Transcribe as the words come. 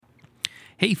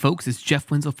Hey folks, it's Jeff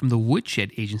Wenzel from the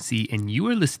Woodshed Agency, and you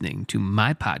are listening to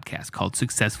my podcast called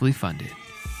Successfully Funded.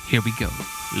 Here we go.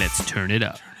 Let's turn it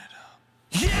up.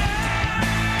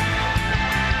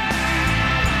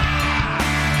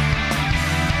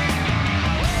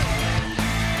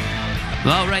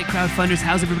 All right, crowdfunders,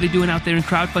 how's everybody doing out there in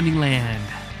crowdfunding land?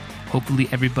 Hopefully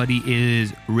everybody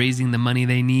is raising the money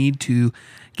they need to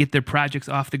get their projects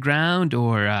off the ground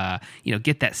or,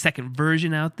 get that second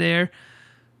version out there.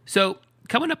 So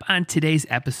coming up on today's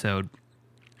episode,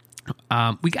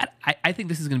 I think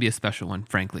this is going to be a special one,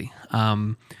 frankly.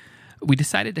 We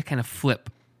decided to kind of flip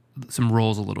some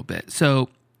roles a little bit. So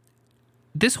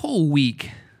this whole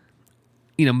week,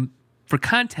 for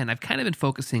content, I've kind of been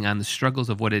focusing on the struggles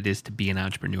of what it is to be an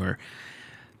entrepreneur,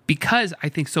 because I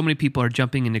think so many people are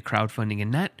jumping into crowdfunding and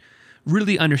not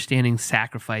really understanding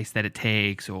sacrifice that it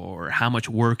takes or how much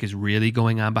work is really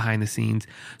going on behind the scenes.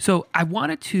 So I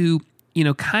wanted to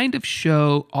kind of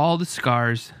show all the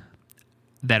scars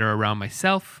that are around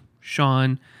myself,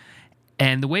 Sean.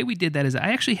 And the way we did that is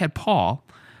I actually had Paul,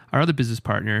 our other business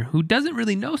partner, who doesn't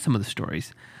really know some of the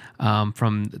stories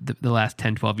from the last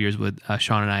 10, 12 years with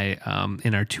Sean and I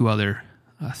in our two other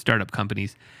startup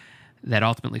companies that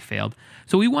ultimately failed.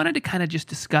 So we wanted to kind of just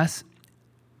discuss,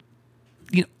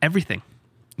 everything,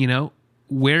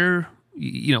 where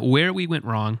we went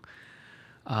wrong,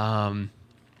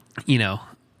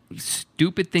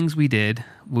 stupid things we did.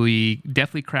 We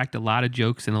definitely cracked a lot of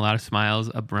jokes and a lot of smiles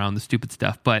around the stupid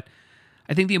stuff. But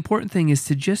I think the important thing is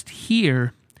to just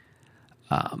hear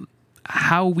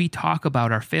how we talk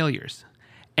about our failures.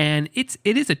 And it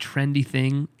is a trendy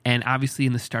thing. And obviously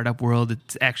in the startup world,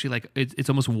 it's actually like, it's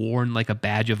almost worn like a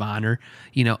badge of honor.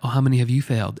 How many have you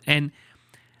failed? And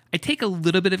I take a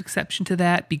little bit of exception to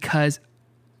that because,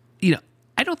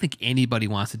 I don't think anybody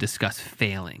wants to discuss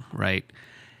failing, right?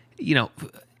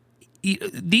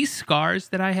 These scars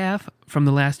that I have from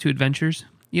the last two adventures,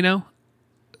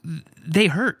 they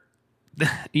hurt.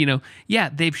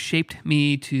 They've shaped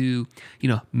me to,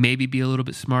 maybe be a little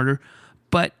bit smarter.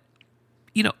 But,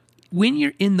 when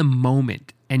you're in the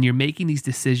moment and you're making these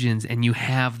decisions and you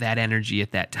have that energy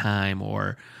at that time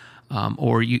or that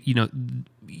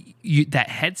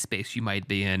headspace you might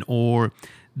be in, or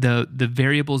the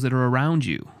variables that are around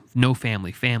you, no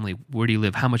family, where do you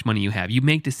live, how much money you have, you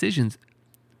make decisions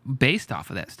based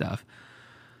off of that stuff.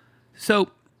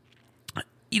 So,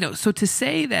 so to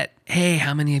say that, hey,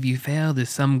 how many of you failed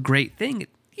is some great thing,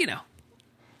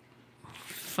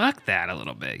 fuck that a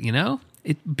little bit,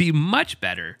 It'd be much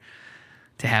better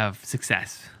to have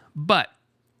success, but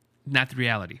not the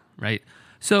reality, right?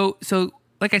 So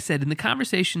like I said, in the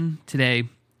conversation today,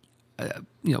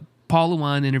 Paul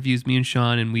Luan interviews me and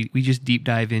Sean, and we just deep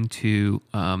dive into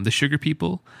the Sugar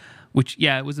People, which,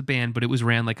 it was a band, but it was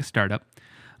ran like a startup,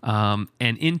 and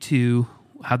into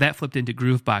how that flipped into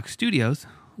Groovebox Studios,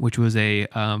 which was a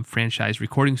franchise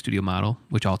recording studio model,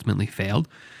 which ultimately failed,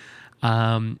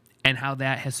 and how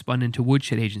that has spun into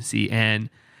Woodshed Agency. And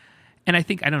I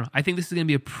think this is going to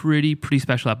be a pretty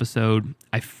special episode.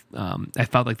 I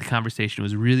felt like the conversation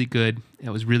was really good. It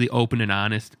was really open and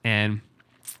honest, and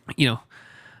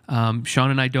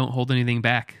Sean and I don't hold anything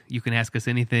back. You can ask us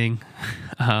anything.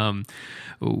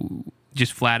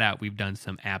 Just flat out, we've done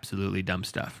some absolutely dumb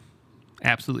stuff.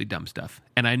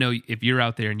 And I know if you're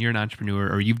out there and you're an entrepreneur,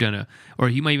 or or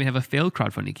you might even have a failed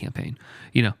crowdfunding campaign,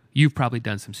 you've probably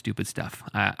done some stupid stuff.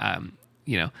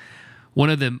 One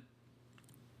of the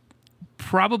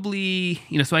probably,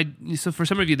 so for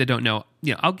some of you that don't know,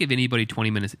 I'll give anybody 20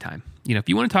 minutes of time. If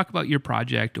you want to talk about your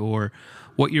project or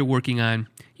what you're working on,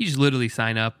 you just literally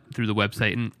sign up through the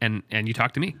website and you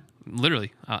talk to me,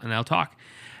 literally, and I'll talk.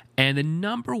 And the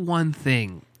number one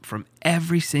thing from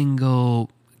every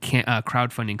single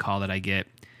crowdfunding call that I get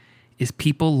is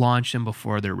people launch them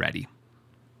before they're ready.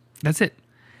 That's it.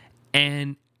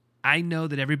 And I know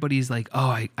that everybody's like,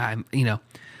 oh, I'm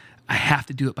I have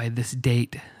to do it by this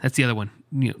date. That's the other one.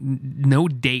 No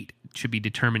date should be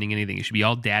determining anything. It should be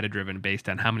all data driven based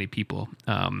on how many people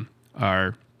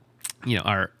are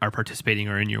participating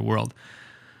or in your world.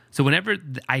 So whenever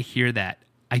I hear that,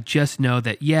 I just know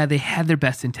that, they had their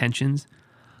best intentions,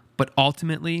 but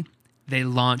ultimately they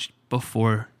launched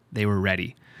before they were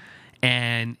ready.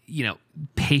 And,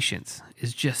 patience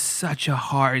is just such a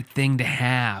hard thing to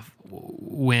have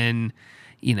when,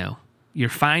 your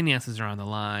finances are on the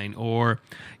line, or,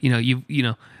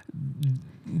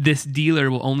 this dealer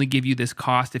will only give you this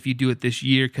cost if you do it this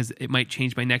year because it might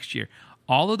change by next year.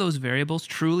 All of those variables,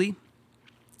 truly,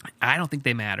 I don't think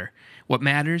they matter. What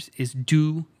matters is,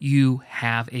 do you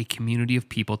have a community of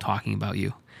people talking about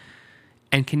you?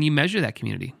 And can you measure that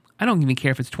community? I don't even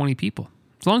care if it's 20 people.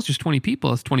 As long as there's 20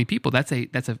 people, it's 20 people. That's a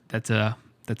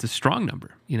strong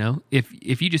number. You know,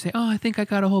 if you just say, oh, I think I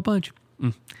got a whole bunch,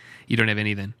 you don't have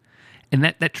any then. And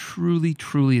that truly,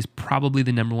 truly is probably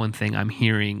the number one thing I'm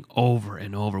hearing over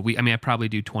and over. I probably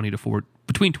do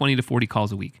between 20 to 40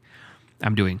 calls a week.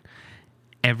 I'm doing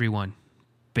everyone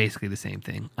basically the same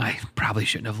thing. I probably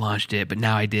shouldn't have launched it, but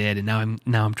now I did, and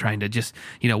now I'm trying to just,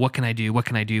 what can I do? What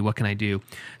can I do? What can I do?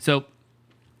 So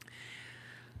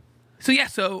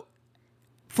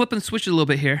flipping the switch a little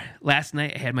bit here. Last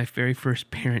night I had my very first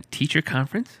parent-teacher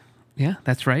conference. Yeah,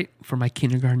 that's right, for my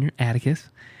kindergartner, Atticus.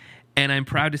 And I'm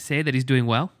proud to say that he's doing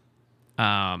well.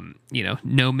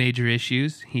 No major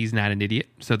issues. He's not an idiot.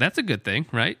 So that's a good thing,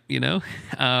 right?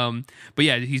 But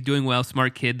yeah, he's doing well.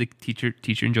 Smart kid. The teacher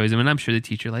enjoys him. And I'm sure the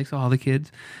teacher likes all the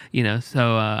kids,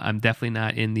 So I'm definitely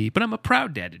not but I'm a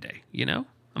proud dad today,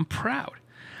 I'm proud.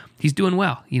 He's doing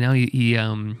well. He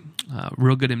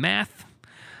real good in math.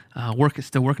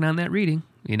 Still working on that reading,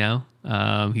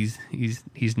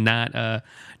 He's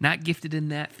not gifted in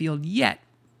that field yet.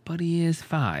 But he is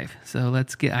 5, so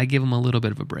I give him a little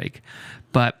bit of a break.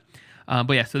 But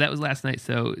yeah, so that was last night.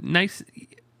 So nice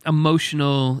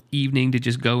emotional evening to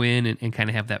just go in and kind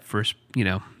of have that first,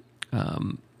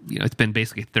 it's been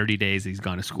basically 30 days he's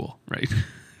gone to school, right?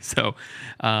 So,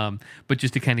 but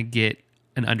just to kind of get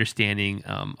an understanding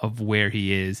of where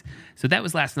he is. So that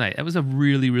was last night. That was a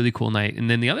really, really cool night.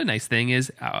 And then the other nice thing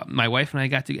is my wife and I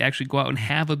got to actually go out and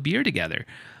have a beer together.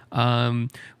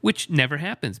 Which never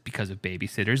happens because of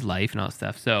babysitters, life, and all that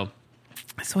stuff. So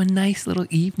a nice little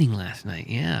evening last night.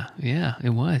 Yeah, it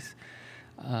was.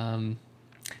 So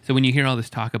when you hear all this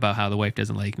talk about how the wife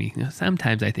doesn't like me,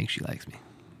 sometimes I think she likes me.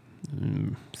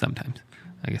 Sometimes.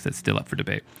 I guess that's still up for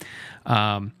debate.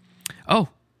 I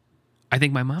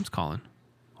think my mom's calling.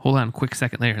 Hold on a quick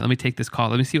second later. Let me take this call.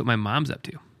 Let me see what my mom's up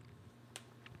to.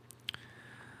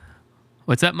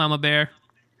 What's up, Mama Bear?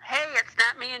 Hey, it's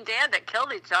not me and Dad that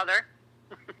killed each other.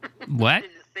 What?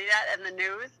 Did you see that in the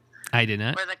news? I did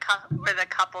not. Where the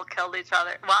couple killed each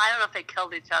other. Well, I don't know if they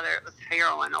killed each other. It was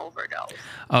heroin overdose.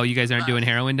 Oh, you guys aren't doing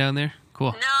heroin down there?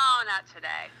 Cool. No, not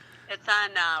today. It's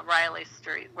on Riley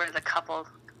Street where the couple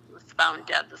was found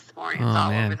dead this morning. It's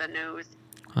all over the news.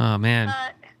 Oh, man.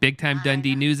 Big time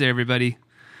Dundee news there, everybody.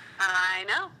 I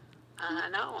know.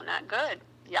 Not good.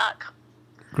 Yuck.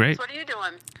 Great. So what are you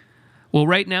doing? Well,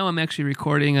 right now I'm actually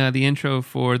recording the intro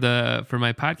for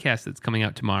my podcast that's coming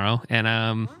out tomorrow, and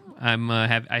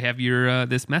I have your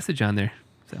this message on there.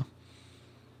 So.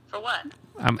 For what?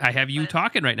 I have you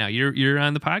talking right now. You're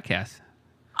on the podcast.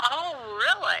 Oh,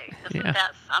 really? Isn't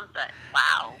that something?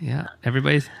 Wow. Yeah.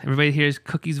 Everybody hears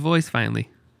Cookie's voice finally.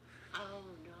 Oh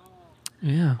no.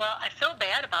 Yeah. Well, I feel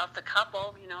bad about the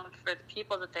couple. For the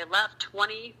people that they left,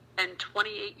 20 and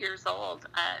 28 years old.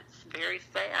 It's very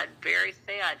sad. Very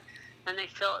sad. And they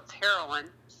feel it's heroin,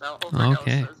 so overdoses.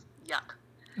 Okay. Yuck.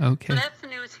 Okay. So that's the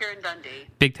news here in Dundee.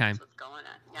 Big time. That's what's going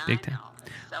on. Yeah, Big time.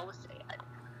 It's so sad.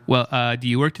 Well, do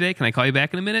you work today? Can I call you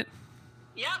back in a minute?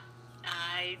 Yep.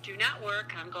 I do not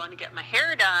work. I'm going to get my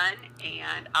hair done,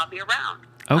 and I'll be around.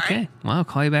 Okay. Right? Well, I'll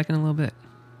call you back in a little bit.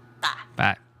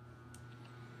 Bye.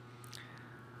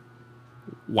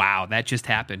 Wow, that just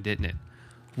happened, didn't it?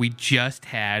 We just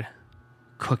had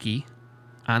Cookie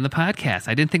on the podcast.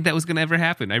 I didn't think that was going to ever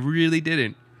happen. I really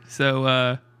didn't.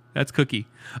 So that's Cookie.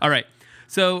 All right.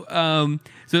 So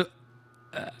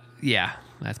yeah,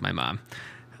 that's my mom.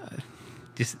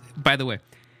 Just by the way,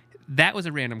 that was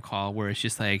a random call where it's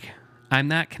just like I'm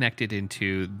not connected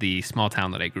into the small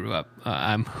town that I grew up.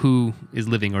 I'm who is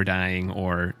living or dying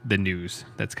or the news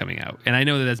that's coming out, and I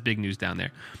know that that's big news down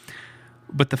there.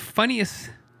 But the funniest,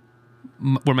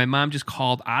 where my mom just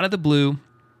called out of the blue.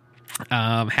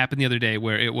 Happened the other day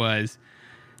where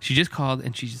she just called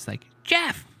and she's just like,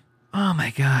 Jeff, oh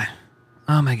my God.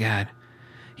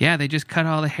 Yeah, they just cut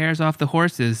all the hairs off the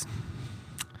horses.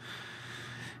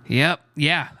 Yep.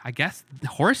 Yeah, I guess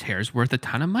horse hair is worth a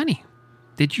ton of money.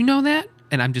 Did you know that?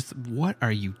 And I'm just, what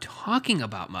are you talking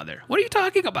about, Mother? What are you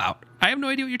talking about? I have no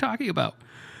idea what you're talking about.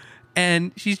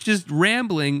 And she's just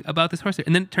rambling about this horse hair.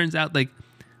 And then it turns out like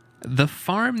the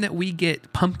farm that we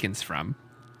get pumpkins from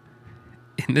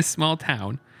in this small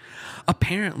town,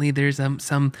 apparently there's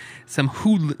some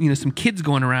kids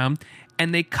going around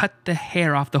and they cut the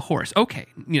hair off the horse. Okay,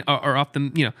 or off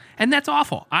the, and that's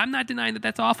awful. I'm not denying that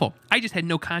that's awful. I just had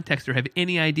no context or have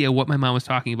any idea what my mom was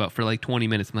talking about for like 20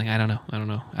 minutes. I'm like, I don't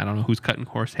know who's cutting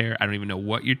horse hair. I don't even know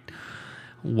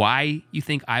why you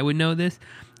think I would know this.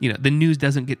 The news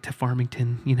doesn't get to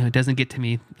Farmington. It doesn't get to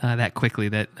me that quickly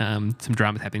that some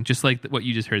drama's happening, just like what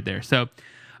you just heard there. So,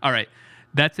 all right.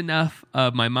 That's enough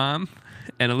of my mom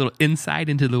and a little insight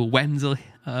into the Wenzel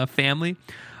family.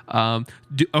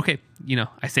 Okay,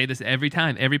 I say this every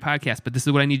time, every podcast, but this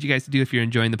is what I need you guys to do if you're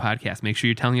enjoying the podcast. Make sure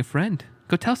you're telling a friend.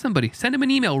 Go tell somebody. Send them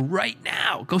an email right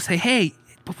now. Go say, hey,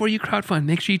 before you crowdfund,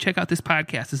 make sure you check out this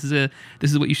podcast.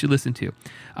 This is what you should listen to.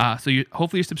 So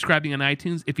hopefully you're subscribing on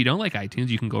iTunes. If you don't like iTunes,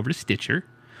 you can go over to Stitcher.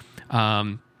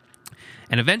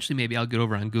 And eventually maybe I'll get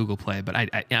over on Google Play, but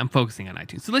I'm focusing on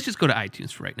iTunes. So let's just go to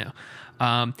iTunes for right now.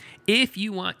 If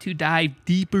you want to dive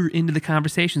deeper into the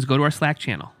conversations, go to our Slack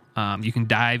channel. You can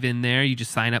dive in there. You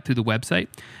just sign up through the website,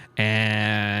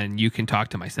 and you can talk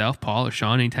to myself, Paul, or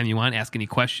Sean anytime you want. Ask any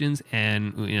questions,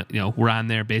 and we're on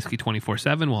there basically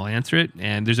 24/7. We'll answer it,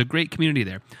 and there's a great community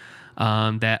there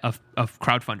of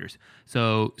crowdfunders.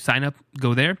 So sign up,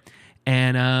 go there,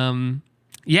 and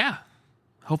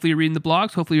hopefully you're reading the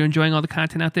blogs. Hopefully you're enjoying all the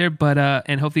content out there. But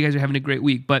and hopefully you guys are having a great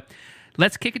week. But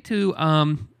let's kick it to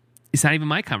it's not even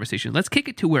my conversation. Let's kick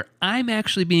it to where I'm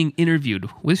actually being interviewed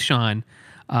with Sean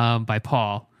by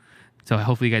Paul. So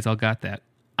hopefully you guys all got that.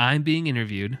 I'm being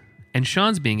interviewed, and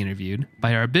Sean's being interviewed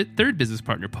by our third business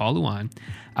partner, Paul Luan,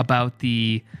 about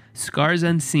the scars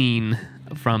unseen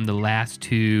from the last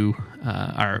two,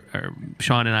 our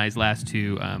Sean and I's last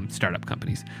two startup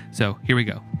companies. So here we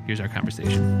go. Here's our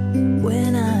conversation.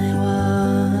 When I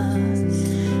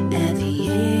was at the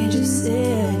age of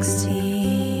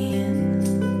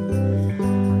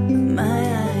 16, my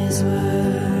eyes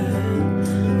were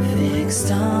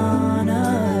fixed on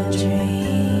a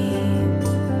dream.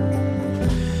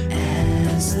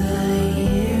 As the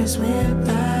years went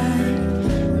by,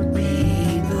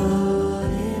 people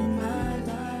in my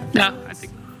life. No, I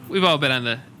think we've all been on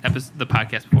the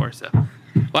podcast before, so.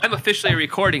 Well, I'm officially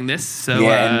recording this, so...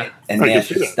 Yeah, and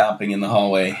Nash is stomping in the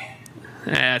hallway.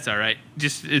 That's all right.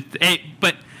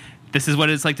 But this is what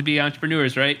it's like to be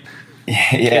entrepreneurs, right?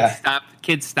 Yeah.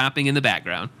 Kids stomping in the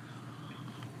background.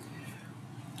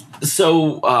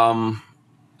 So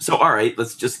all right,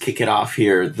 let's just kick it off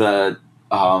here. The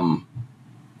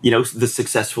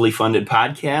Successfully Funded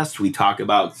podcast, we talk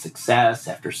about success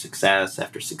after success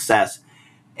after success,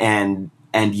 and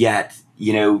yet,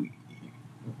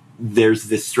 there's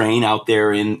this strain out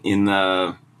there in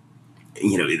the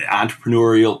the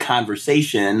entrepreneurial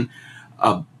conversation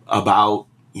about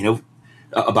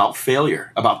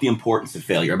failure, about the importance of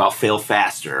failure, about fail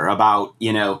faster, about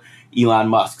Elon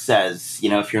Musk says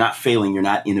if you're not failing, you're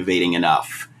not innovating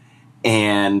enough,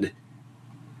 and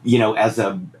as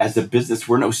a business,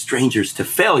 we're no strangers to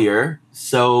failure.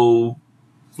 So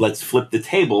let's flip the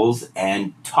tables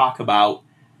and talk about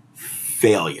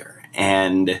failure.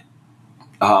 And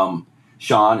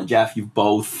Sean and Jeff, you've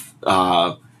both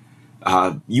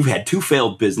you've had two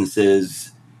failed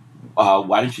businesses.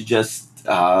 Why don't you just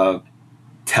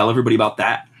tell everybody about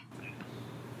that?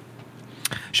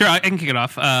 Sure, I can kick it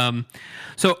off.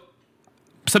 So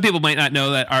some people might not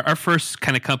know that our first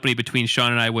kind of company between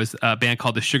Sean and I was a band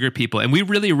called the Sugar People, and we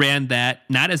really ran that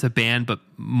not as a band, but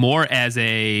more as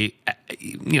a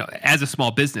small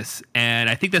business. And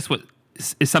I think that's what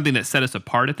is something that set us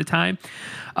apart at the time.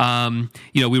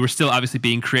 We were still obviously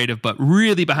being creative, but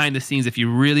really behind the scenes, if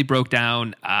you really broke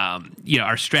down,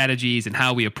 our strategies and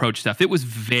how we approach stuff, it was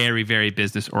very, very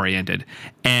business oriented.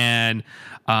 And,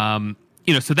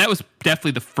 so that was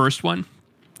definitely the first one.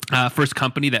 First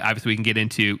company that obviously we can get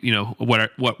into,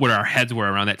 what our heads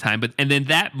were around that time. And then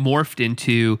that morphed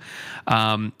into,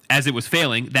 as it was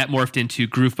failing, that morphed into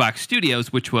Groovebox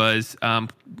Studios, which was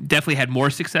definitely had more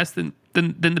success than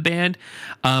the band,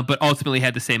 but ultimately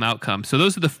had the same outcome. So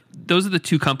those are the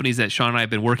two companies that Sean and I have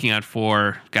been working on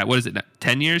for, God, what is it,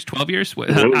 10 years, 12 years?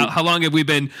 How long have we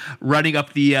been running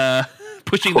up the...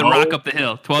 pushing 12, the rock up the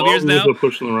hill. 12 years now?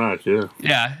 Pushing the rock, yeah.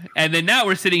 Yeah. And then now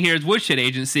we're sitting here as Woodshed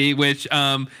Agency, which,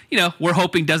 we're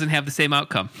hoping doesn't have the same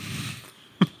outcome.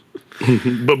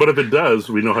 but if it does,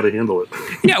 we know how to handle it.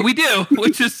 Yeah, we do.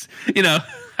 Which is, I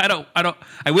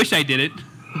wish I did it,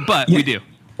 but we do.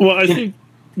 Well, I think,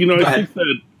 I think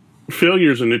that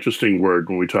failure is an interesting word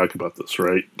when we talk about this,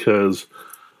 right? Because,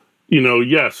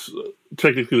 yes,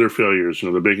 technically they're failures.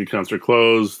 The bank accounts are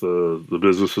closed, the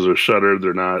businesses are shuttered,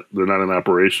 they're not in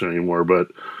operation anymore. But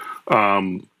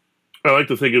I like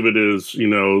to think of it as,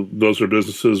 those are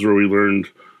businesses where we learned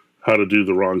how to do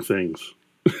the wrong things.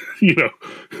 we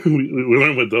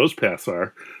learned what those paths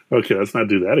are. Okay, let's not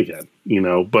do that again.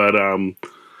 But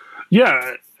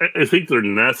I think they're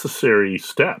necessary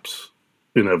steps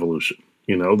in evolution.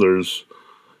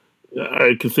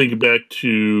 I can think back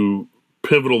to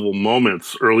pivotal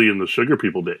moments early in the Sugar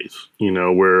People days,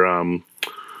 where,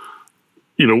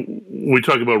 we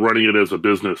talk about running it as a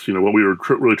business. What we were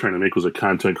really trying to make was a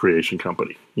content creation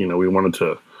company. We wanted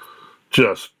to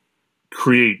just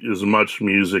create as much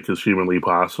music as humanly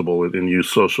possible and use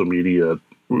social media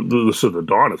this is the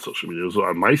dawn of social media. It was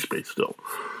on MySpace still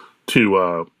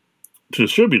to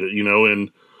distribute it, and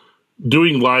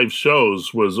doing live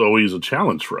shows was always a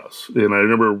challenge for us. And I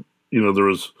remember, there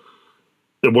was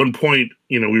at one point,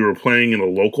 we were playing in a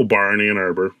local bar in Ann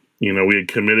Arbor. We had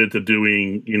committed to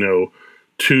doing,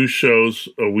 2 shows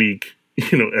a week,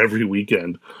 every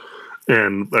weekend.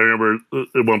 And I remember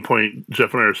at one point,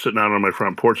 Jeff and I are sitting out on my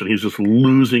front porch, and he's just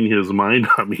losing his mind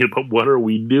on me about what are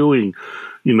we doing?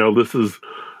 This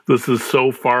is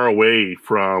so far away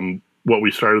from what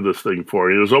we started this thing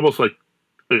for. It was almost like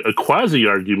a quasi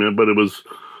argument, but it was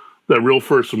that real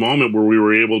first moment where we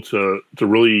were able to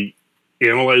really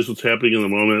analyze what's happening in the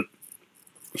moment,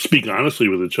 speak honestly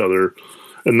with each other,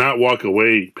 and not walk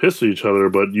away pissed at each other,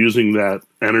 but using that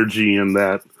energy and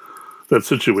that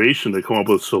situation to come up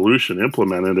with a solution,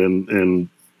 implement it, and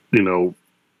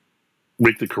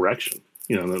make the correction.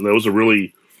 That was a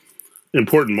really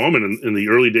important moment in the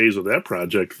early days of that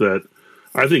project that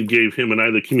I think gave him and I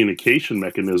the communication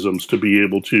mechanisms to be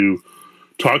able to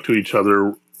talk to each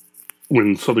other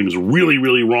when something's really,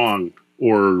 really wrong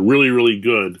or really, really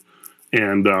good,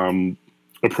 and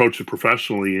approach it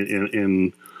professionally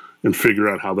and figure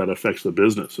out how that affects the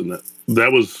business. And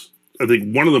that was, I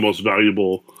think, one of the most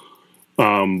valuable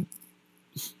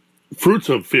fruits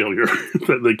of failure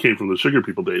that came from the Sugar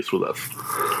People days with us.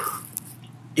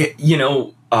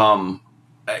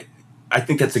 I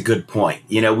think that's a good point.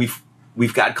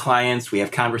 We've got clients, we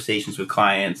have conversations with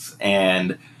clients,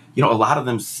 and a lot of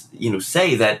them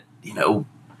say that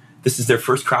this is their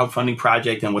first crowdfunding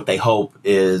project, and what they hope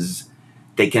is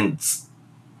they can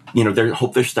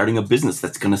they're starting a business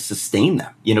that's going to sustain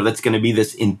them, that's going to be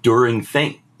this enduring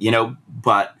thing,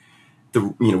 but the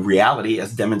reality,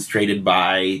 as demonstrated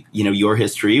by your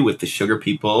history with the Sugar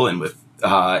People and with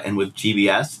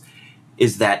GBS,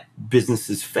 is that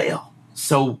businesses fail.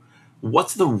 So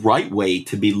what's the right way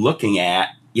to be looking at,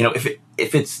 if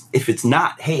it's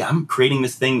not, hey, I'm creating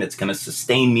this thing that's going to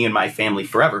sustain me and my family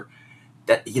forever,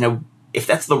 that if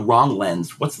that's the wrong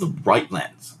lens, what's the right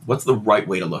lens? What's the right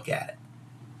way to look at it?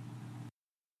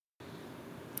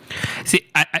 See,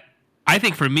 I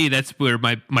think for me, that's where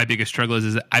my biggest struggle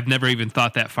is I've never even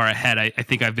thought that far ahead. I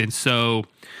think I've been so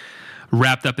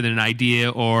wrapped up in an idea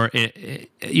or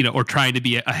trying to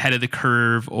be ahead of the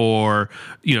curve or,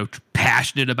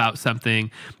 passionate about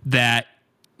something that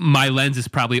my lens is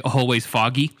probably always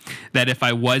foggy. That if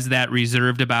I was that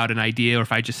reserved about an idea, or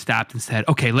if I just stopped and said,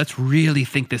 okay, let's really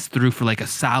think this through for like a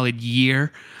solid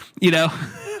year,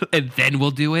 and then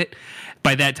we'll do it.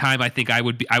 By that time, I think I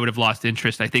would have lost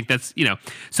interest. I think that's,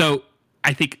 so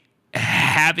I think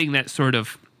having that sort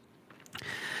of,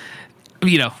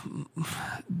 well,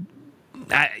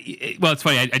 it's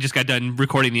funny. I just got done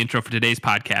recording the intro for today's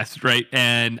podcast, right?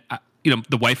 And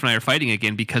the wife and I are fighting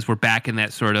again because we're back in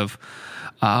that sort of,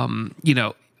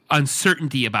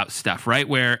 uncertainty about stuff, right?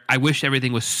 Where I wish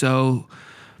everything was so,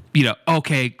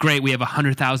 okay, great. We have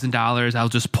 $100,000. I'll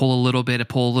just pull a little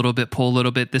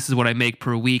bit. This is what I make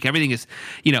per week. Everything is,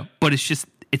 but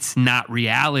it's not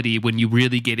reality when you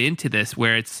really get into this,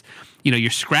 where it's, you're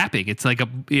scrapping. It's like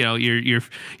you're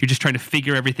just trying to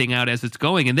figure everything out as it's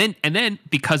going. And then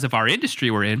because of our industry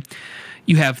we're in,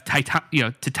 you have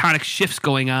tectonic shifts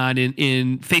going on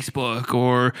in Facebook,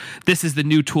 or this is the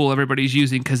new tool everybody's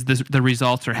using because the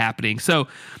results are happening. So,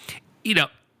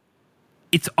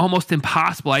 it's almost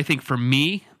impossible, I think, for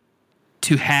me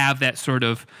to have that sort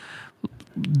of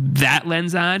that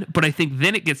lens on. But I think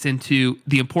then it gets into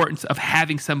the importance of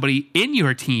having somebody in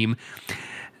your team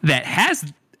that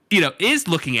has, is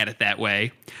looking at it that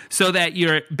way, so that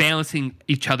you're balancing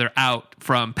each other out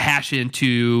from passion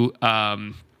to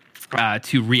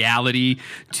reality,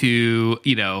 to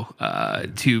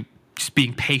just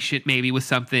being patient maybe with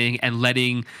something, and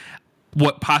letting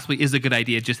what possibly is a good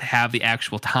idea just have the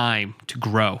actual time to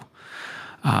grow.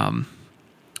 I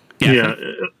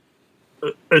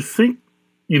think,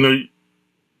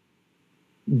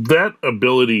 that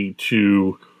ability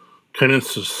to kind of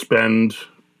suspend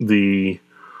the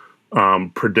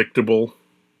predictable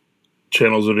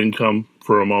channels of income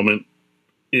for a moment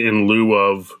in lieu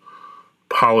of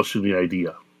polishing the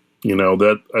idea,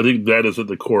 that I think that is at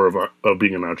the core of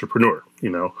being an entrepreneur.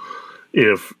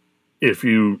 If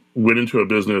you went into a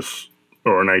business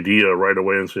or an idea right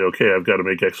away and say, okay, I've got to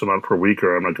make X amount per week,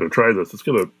 or I'm not going to try this,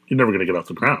 you're never going to get off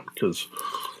the ground, because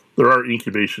there are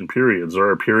incubation periods. There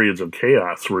are periods of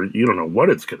chaos where you don't know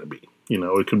what it's going to be.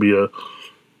 It could be a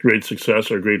great success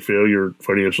or a great failure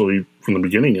financially from the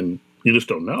beginning, and you just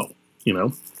don't know,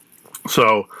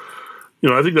 So,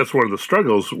 I think that's one of the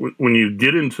struggles when you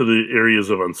get into the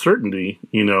areas of uncertainty.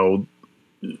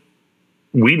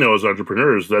 We know as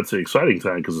entrepreneurs that's the exciting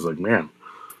time, because it's like, man,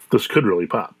 this could really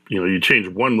pop. You change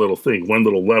one little thing, one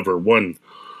little lever, one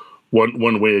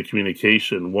way of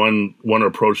communication, one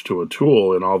approach to a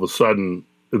tool, and all of a sudden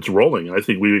it's rolling. And I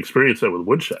think we experienced that with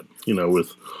Woodshed,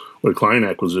 with client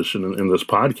acquisition in this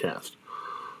podcast.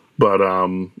 But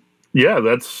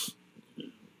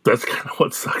that's kind of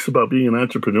what sucks about being an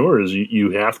entrepreneur is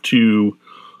you have to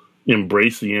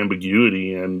embrace the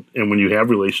ambiguity, and when you have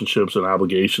relationships and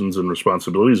obligations and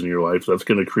responsibilities in your life, that's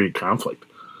going to create conflict.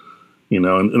 And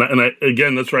I,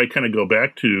 again, that's where I kind of go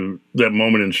back to that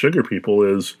moment in Sugar People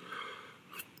is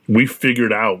we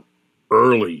figured out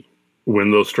early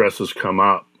when those stresses come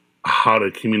up how to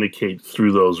communicate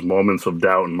through those moments of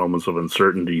doubt and moments of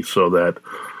uncertainty so that,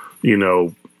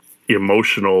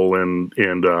 emotional and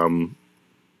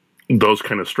those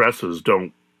kind of stresses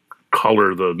don't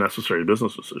color the necessary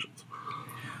business decisions.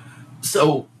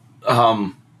 So, let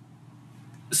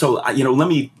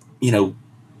me,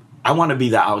 I want to be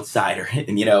the outsider,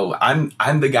 and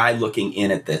I'm the guy looking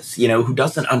in at this, who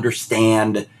doesn't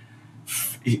understand,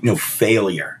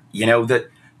 failure, that,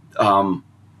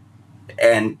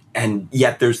 and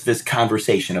yet there's this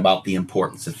conversation about the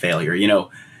importance of failure,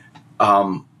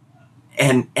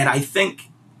 and I think,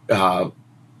 a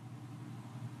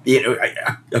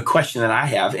question that I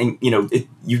have, and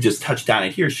you just touched on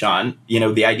it here, Sean.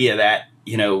 The idea that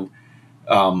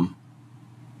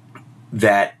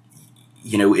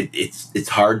it's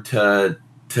hard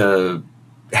to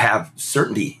have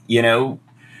certainty.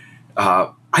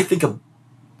 I think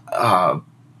a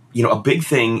big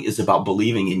thing is about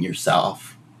believing in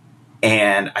yourself,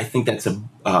 and I think that's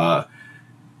a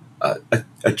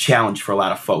challenge for a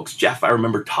lot of folks. Jeff, I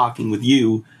remember talking with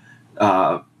you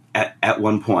at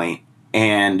one point,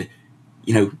 and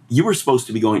you were supposed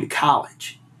to be going to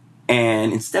college,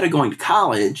 and instead of going to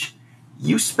college,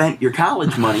 you spent your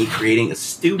college money creating a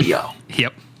studio.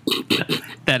 Yep.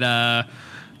 That's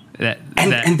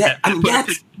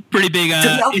pretty big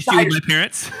issue with my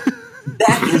parents.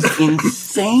 That is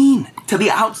insane. To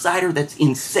the outsider, that's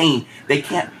insane. They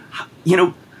can't,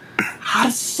 how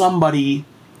does somebody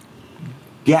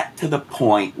get to the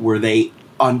point where they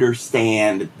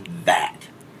understand that?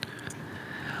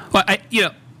 Well,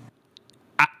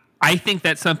 I think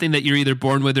that's something that you're either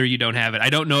born with or you don't have it. I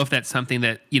don't know if that's something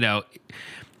that,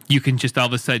 you can just all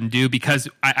of a sudden do, because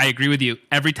I agree with you.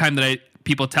 Every time that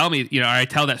people tell me, or I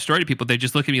tell that story to people, they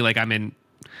just look at me like I'm a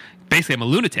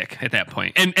lunatic at that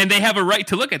point. And they have a right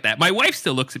to look at that. My wife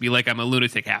still looks at me like I'm a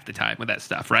lunatic half the time with that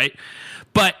stuff, right?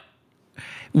 But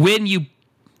when you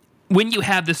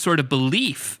have this sort of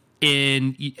belief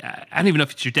in, I don't even know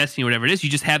if it's your destiny or whatever it is, you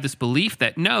just have this belief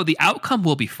that, no, the outcome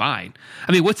will be fine.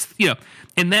 I mean,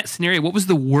 in that scenario, what was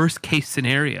the worst case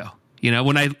scenario?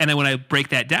 When I break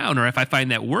that down, or if I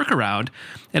find that workaround,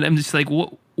 and I'm just like,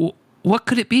 what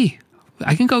could it be?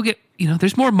 I can go get,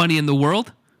 there's more money in the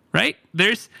world, right?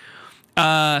 But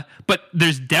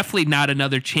there's definitely not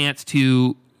another chance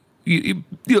to, a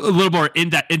little more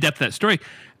in-depth that story.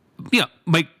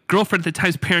 My girlfriend at the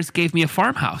time's parents gave me a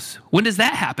farmhouse. When does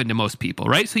that happen to most people,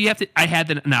 right? So I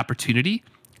had an opportunity.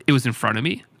 It was in front of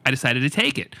me. I decided to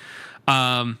take it.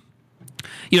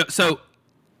 So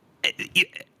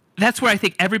that's where I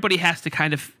think everybody has to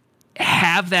kind of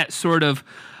have that sort of,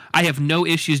 I have no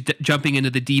issues jumping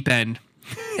into the deep end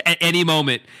at any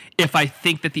moment if I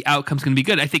think that the outcome's going to be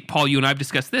good. I think, Paul, you and I have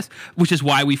discussed this, which is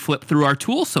why we flip through our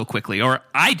tools so quickly, or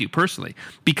I do personally,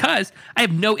 because I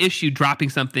have no issue dropping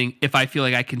something if I feel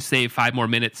like I can save 5 more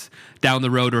minutes down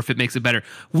the road, or if it makes it better.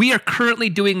 We are currently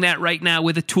doing that right now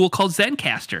with a tool called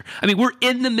Zencastr. I mean, we're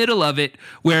in the middle of it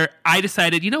where I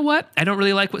decided, you know what? I don't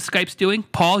really like what Skype's doing.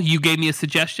 Paul, you gave me a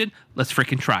suggestion. Let's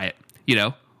freaking try it,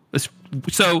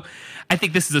 So I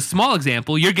think this is a small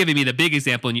example. You're giving me the big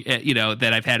example,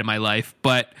 that I've had in my life.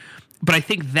 But I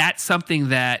think that's something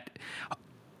that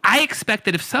I expect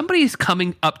that if somebody is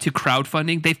coming up to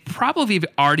crowdfunding, they've probably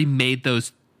already made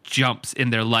those jumps in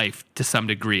their life to some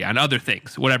degree on other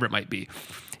things, whatever it might be.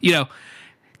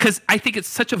 Because I think it's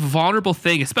such a vulnerable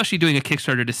thing, especially doing a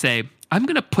Kickstarter, to say, I'm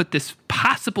going to put this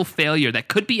possible failure that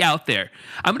could be out there.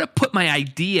 I'm going to put my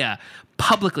idea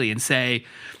publicly and say,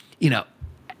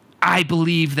 I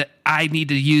believe that I need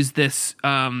to use this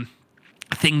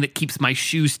thing that keeps my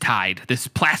shoes tied, this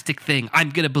plastic thing. I'm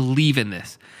going to believe in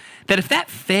this. That if that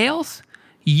fails,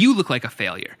 you look like a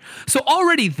failure. So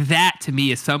already that, to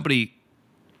me, is somebody,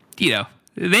 they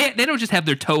don't just have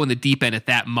their toe in the deep end at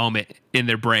that moment in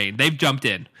their brain. They've jumped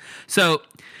in. So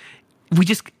we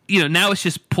just, now it's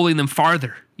just pulling them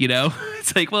farther.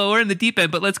 It's like, well, we're in the deep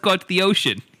end, but let's go out to the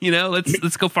ocean.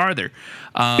 Let's go farther.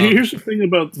 Here's the thing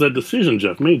about the decision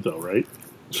Jeff made, though, right?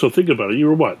 So think about it. You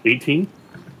were what, 18?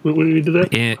 when you did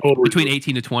that? And How old were between you?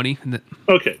 18 to 20.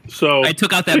 Okay, so I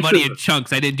took out that money in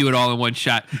chunks. I didn't do it all in one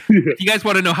shot. If you guys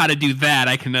want to know how to do that,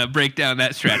 I can break down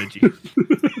that strategy.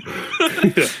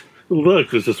 Yeah.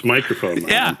 Look, there's this microphone.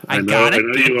 Yeah, I got it.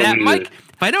 Get that mic.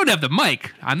 If I don't have the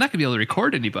mic, I'm not going to be able to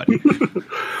record anybody.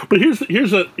 But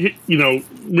here's a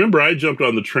remember I jumped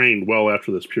on the train well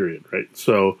after this period, right?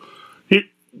 So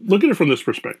look at it from this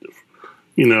perspective.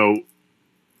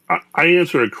 I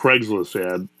answered a Craigslist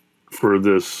ad for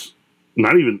this. He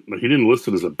didn't list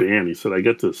it as a band. He said, I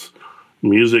get this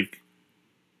music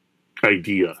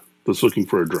idea that's looking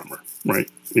for a drummer, right?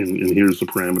 And here's the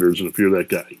parameters, and if you're that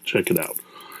guy, check it out.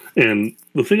 And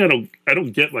the thing I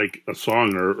don't get like a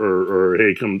song or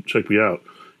hey, come check me out.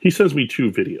 He sends me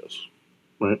 2 videos,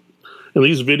 right? And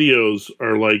these videos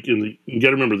are like you got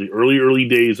to remember the early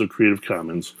days of Creative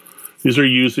Commons. These are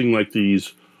using like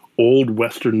these old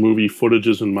Western movie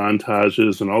footages and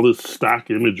montages and all this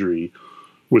stock imagery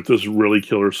with this really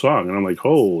killer song. And I'm like,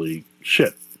 holy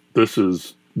shit, this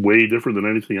is way different than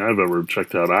anything I've ever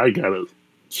checked out. I gotta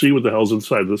see what the hell's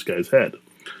inside this guy's head.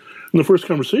 And the first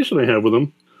conversation I have with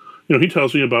him, he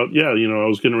tells me about, I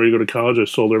was getting ready to go to college. I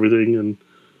sold everything and,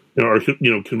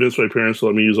 convinced my parents to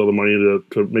let me use all the money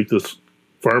to make this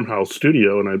farmhouse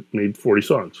studio. And I made 40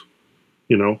 songs,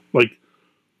 like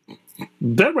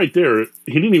that right there.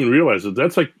 He didn't even realize it.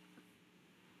 That's like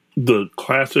the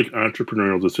classic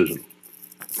entrepreneurial decision.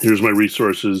 Here's my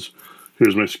resources.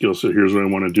 Here's my skill set. Here's what I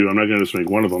want to do. I'm not going to just make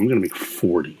one of them. I'm going to make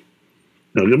 40.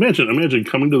 Now imagine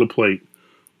coming to the plate,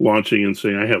 launching and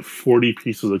saying, I have 40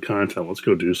 pieces of content. Let's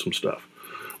go do some stuff.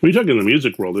 When you talk in the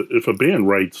music world, if a band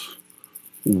writes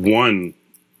one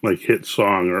like hit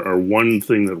song or one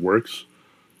thing that works,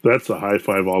 that's a high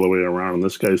five all the way around. And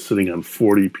this guy's sitting on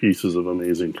 40 pieces of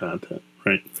amazing content,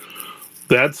 right?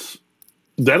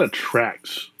 That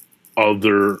attracts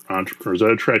other entrepreneurs.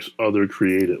 That attracts other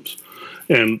creatives.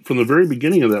 And from the very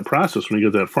beginning of that process, when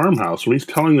you get that farmhouse, when he's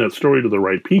telling that story to the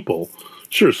right people,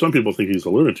 sure, some people think he's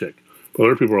a lunatic. But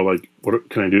other people are like, what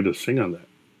can I do to sing on that?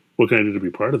 What can I do to be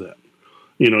part of that?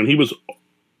 And he was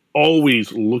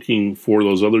always looking for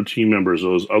those other team members,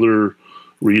 those other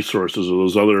resources, or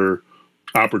those other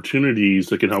opportunities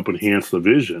that can help enhance the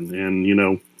vision. And,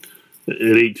 at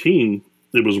 18,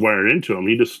 it was wired into him.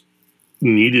 He just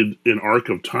needed an arc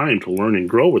of time to learn and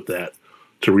grow with that,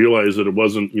 to realize that it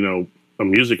wasn't, a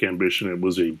music ambition, it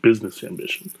was a business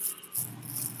ambition.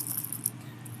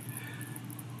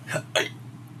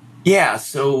 Yeah,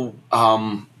 so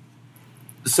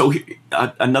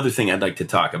another thing I'd like to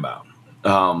talk about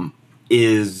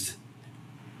is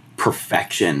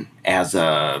perfection as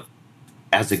a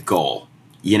goal.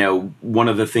 One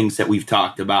of the things that we've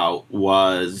talked about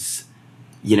was,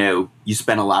 you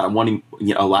spent a lot of money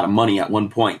at one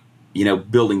point,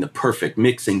 building the perfect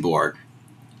mixing board,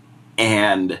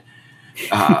 and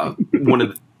one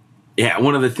of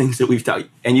the things that we've talked,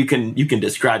 and you can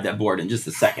describe that board in just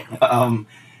a second.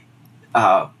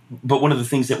 But one of the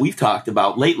things that we've talked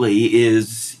about lately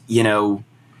is,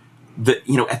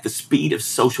 at the speed of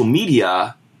social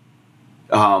media,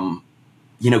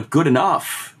 good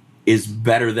enough is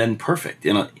better than perfect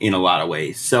in a lot of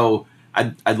ways. So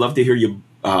I'd love to hear you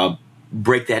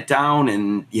break that down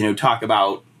and, talk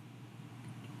about,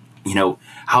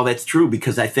 how that's true,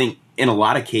 because I think in a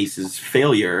lot of cases,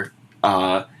 failure,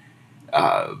 there's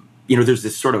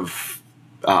this sort of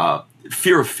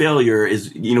fear of failure is,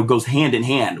 goes hand in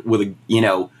hand with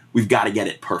we've got to get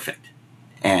it perfect.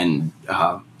 And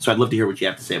so I'd love to hear what you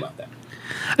have to say about that.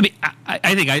 I mean,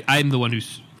 I think I'm the one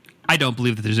I don't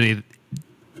believe that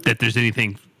there's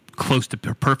anything close to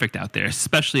perfect out there,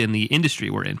 especially in the industry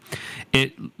we're in.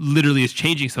 It literally is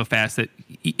changing so fast that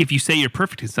if you say you're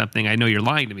perfect in something, I know you're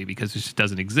lying to me, because it just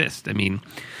doesn't exist. I mean,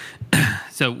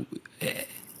 so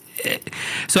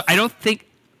I don't think.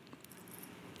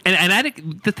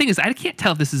 And the thing is, I can't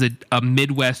tell if this is a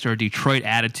Midwest or a Detroit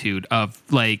attitude of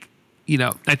like,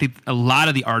 I think a lot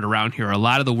of the art around here, a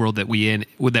lot of the world that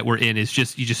we're in is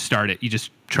just, you just start it, you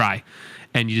just try,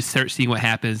 and you just start seeing what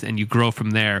happens, and you grow from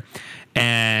there.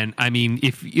 And I mean,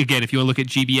 if you want to look at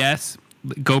GBS,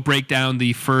 go break down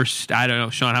the first, I don't know,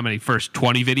 Sean, how many first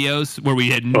 20 videos where we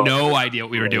had no idea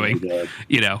what we were doing,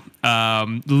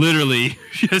 literally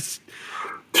just.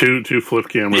 Two flip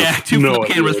cameras. Yeah, flip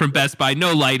cameras from Best Buy.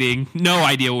 No lighting. No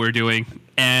idea what we were doing.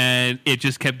 And it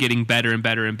just kept getting better and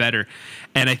better and better.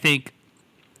 And I think,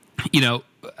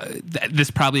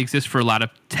 this probably exists for a lot of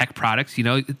tech products.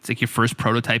 It's like your first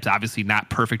prototype's obviously not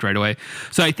perfect right away.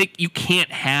 So I think you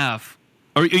can't have,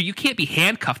 or you can't be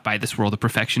handcuffed by this world of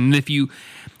perfection. And if you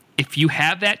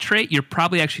have that trait, you're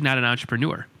probably actually not an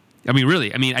entrepreneur. I mean,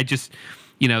 really. I mean,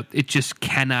 It just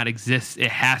cannot exist.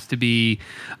 It has to be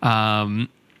the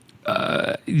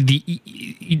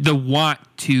want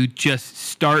to just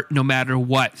start no matter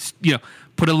what.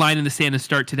 Put a line in the sand and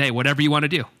start today. Whatever you want to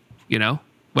do.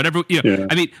 Whatever. Yeah.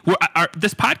 I mean,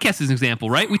 this podcast is an example,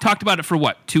 right? We talked about it for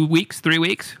 2 weeks, 3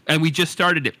 weeks, and we just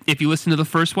started it. If you listen to the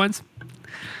first ones,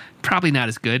 probably not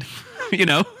as good.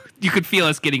 You could feel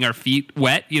us getting our feet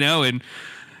wet. And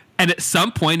at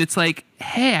some point, it's like,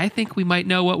 hey, I think we might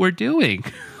know what we're doing.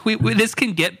 This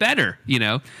can get better,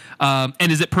 And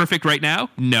is it perfect right now?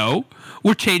 No.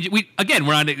 We're changing. We're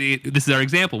on. This is our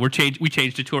example. We changed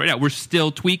the tool right now. We're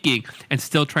still tweaking and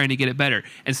still trying to get it better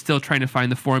and still trying to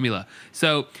find the formula.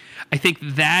 So I think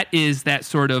that is a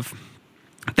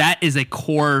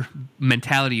core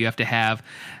mentality you have to have.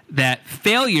 That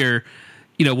failure,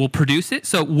 will produce it.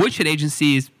 So Woodshed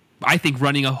Agency is, I think,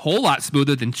 running a whole lot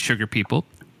smoother than Sugar People,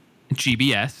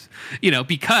 GBS,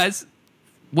 because,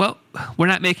 we're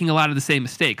not making a lot of the same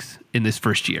mistakes in this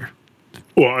first year.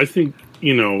 Well, I think,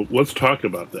 let's talk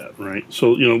about that, right?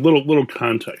 So, little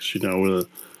context,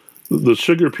 the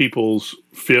Sugar People's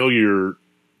failure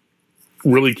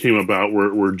really came about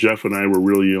where Jeff and I were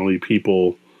really the only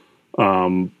people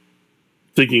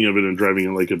thinking of it and driving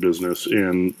it like a business,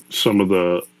 and some of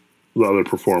the other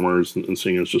performers and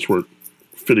singers just weren't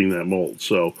fitting that mold.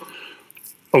 So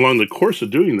along the course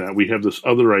of doing that, we have this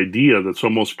other idea that's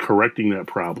almost correcting that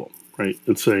problem, right?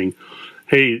 It's saying,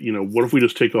 hey, what if we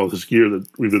just take all this gear that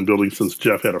we've been building since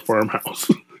Jeff had a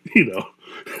farmhouse,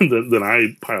 and then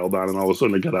I piled on and all of a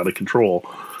sudden it got out of control.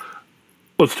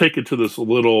 Let's take it to this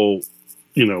little,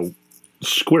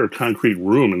 square concrete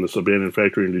room in this abandoned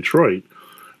factory in Detroit,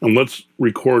 and let's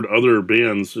record other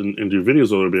bands and do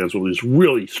videos of other bands with these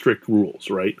really strict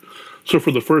rules, right? So for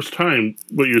the first time,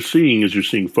 what you're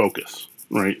seeing focus,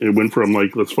 right? It went from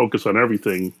let's focus on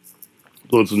everything,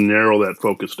 let's narrow that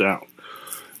focus down.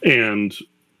 And,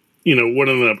 what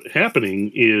ended up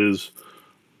happening is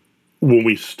when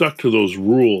we stuck to those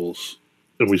rules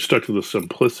and we stuck to the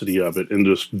simplicity of it and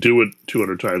just do it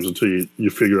 200 times until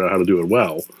you figure out how to do it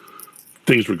well,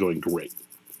 things were going great.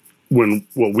 When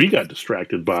what we got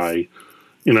distracted by,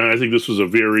 I think this was a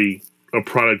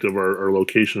product of our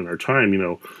location and our time,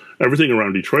 everything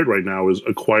around Detroit right now is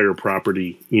acquire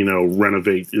property,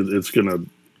 renovate. It's going to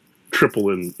triple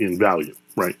in value,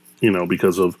 right?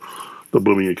 Because of the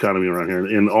booming economy around here,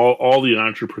 and all the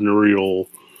entrepreneurial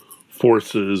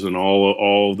forces and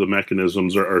all the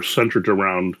mechanisms are centered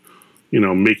around,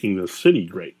 making the city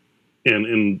great.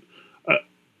 And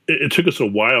it took us a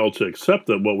while to accept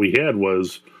that what we had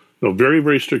was very,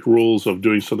 very strict rules of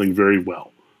doing something very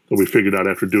well that we figured out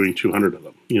after doing 200 of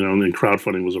them, and then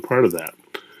crowdfunding was a part of that.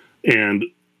 And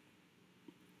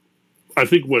I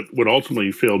think what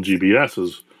ultimately failed GBS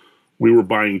is we were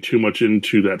buying too much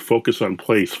into that focus on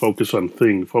place, focus on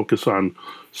thing, focus on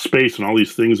space, and all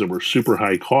these things that were super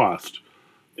high cost.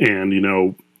 And,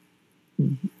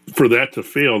 for that to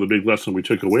fail, the big lesson we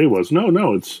took away was,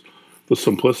 no, it's the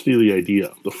simplicity of the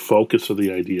idea, the focus of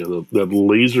the idea, that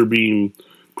laser beam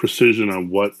precision on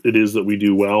what it is that we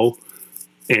do well,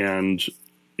 and,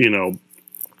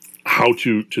 how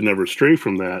to never stray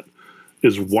from that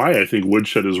is why I think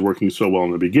Woodshed is working so well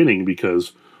in the beginning,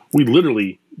 because we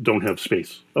literally don't have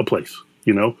a place.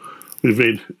 We've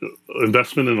made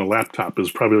investment in a laptop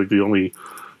is probably the only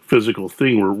physical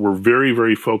thing. We're very,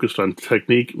 very focused on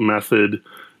technique, method,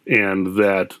 and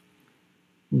that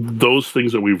those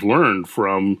things that we've learned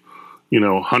from,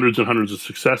 hundreds and hundreds of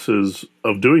successes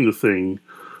of doing the thing,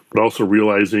 but also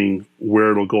realizing where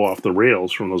it'll go off the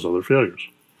rails from those other failures.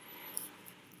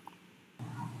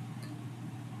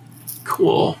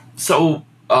 Cool. So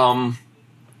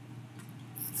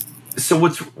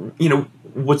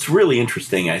what's really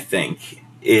interesting, I think,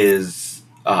 is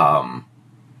the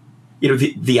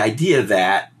idea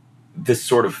that this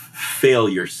sort of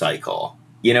failure cycle,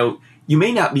 you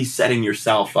may not be setting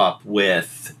yourself up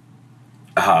with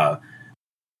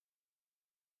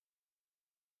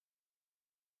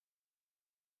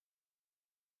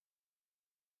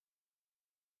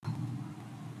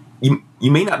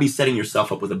you may not be setting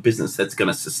yourself up with a business that's going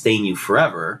to sustain you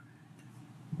forever,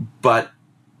 but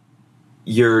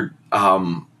you're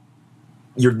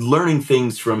learning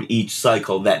things from each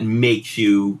cycle that makes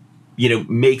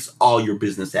makes all your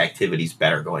business activities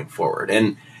better going forward.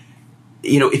 And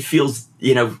it feels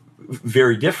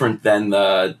very different than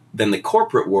the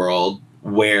corporate world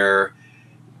where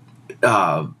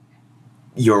nobody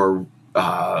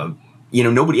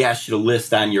asks you to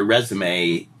list on your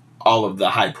resume all of the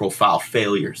high profile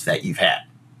failures that you've had.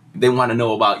 They want to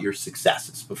know about your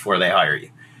successes before they hire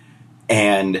you.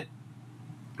 And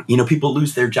people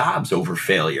lose their jobs over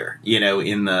failure,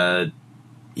 in the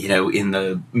in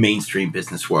the mainstream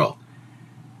business world.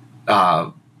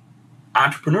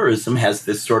 Entrepreneurism has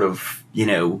this sort of,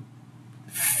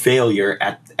 failure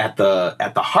at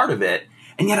the heart of it.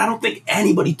 And yet I don't think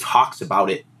anybody talks about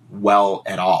it well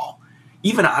at all.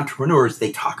 Even entrepreneurs,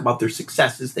 they talk about their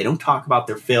successes. They don't talk about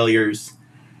their failures.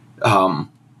 What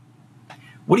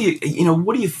do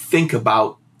you think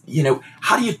about,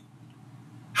 how do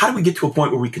we get to a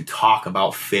point where we can talk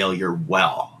about failure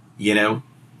well,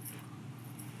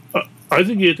 I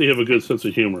think you have to have a good sense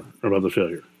of humor about the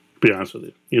failure, to be honest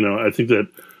with you. I think that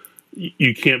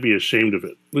you can't be ashamed of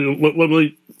it.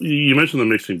 You mentioned the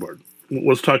mixing board.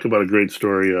 Let's talk about a great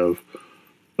story of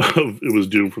it was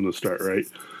doomed from the start, right?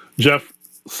 Jeff,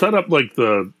 set up like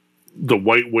the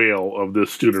white whale of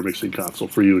this Studer mixing console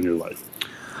for you in your life.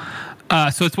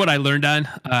 So it's what I learned on.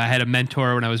 I had a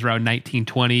mentor when I was around 19,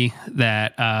 20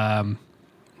 that,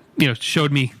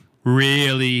 showed me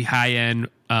really high-end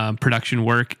production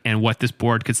work and what this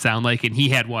board could sound like. And he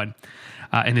had one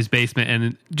in his basement.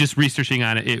 And just researching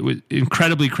on it, it was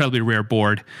incredibly, incredibly rare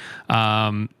board.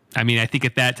 I think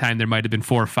at that time there might have been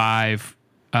 4 or 5,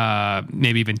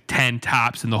 maybe even 10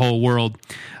 tops in the whole world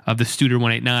of the Studer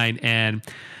 189. And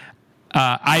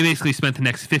I basically spent the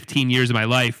next 15 years of my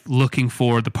life looking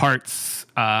for the parts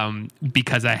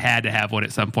because I had to have one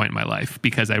at some point in my life,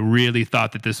 because I really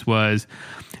thought that this was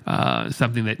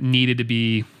something that needed to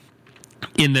be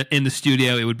in the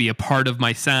studio. It would be a part of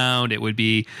my sound. It would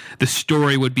be, the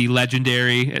story would be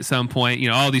legendary at some point.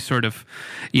 All these sort of,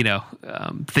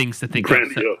 things to think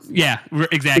of. So, yeah,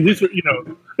 exactly. These are,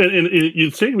 and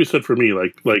you'd say to be said for me,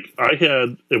 like I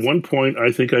had at one point,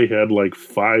 I think I had like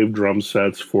 5 drum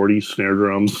sets, 40 snare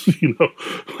drums,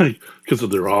 because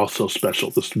they're all so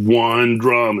special. This one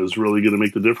drum is really going to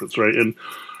make the difference, right? And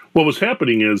what was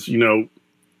happening is,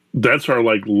 that's our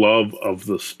like love of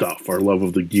the stuff, our love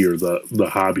of the gear, the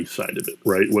hobby side of it,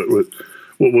 right?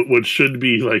 What should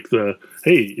be like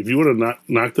hey, if you want to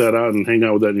knock that out and hang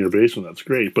out with that in your basement, that's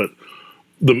great. But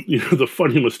the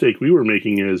funny mistake we were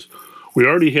making is we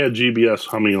already had GBS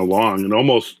humming along and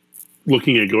almost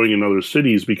looking at going in other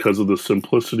cities because of the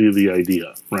simplicity of the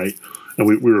idea, right? And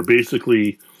we were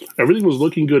basically, everything was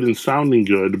looking good and sounding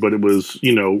good, but it was,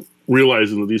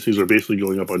 realizing that these things are basically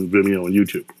going up on Vimeo and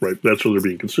YouTube, right? That's where they're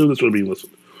being consumed. That's where they're being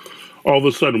listened. All of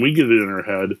a sudden, we get it in our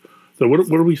head that what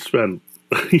do we spend?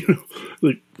 Was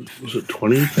it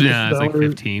 20? Yeah, it's like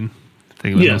 15. I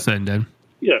think it was all said and done.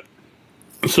 Yeah.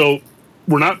 So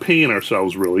we're not paying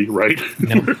ourselves really, right?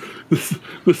 No.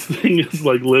 This thing is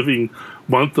like living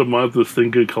month to month. This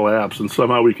thing could collapse, and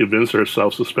somehow we convince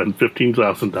ourselves to spend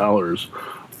 $15,000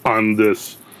 on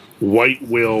this white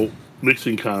whale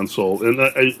mixing console. And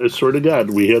I swear to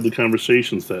God, we had the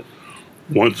conversations that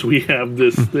once we have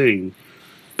this thing,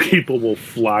 people will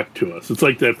flock to us. It's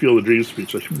like that Field of Dreams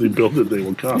speech. Like, if they build it, they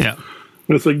will come. Yeah.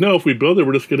 And it's like, no, if we build it,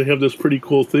 we're just going to have this pretty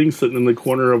cool thing sitting in the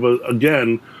corner of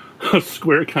a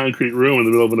square concrete room in the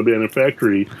middle of an abandoned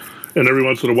factory. And every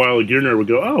once in a while, a gear nerd would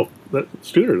go, "Oh,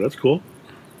 that's Studer. That's cool.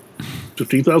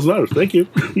 $15,000. Thank you."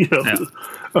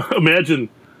 Imagine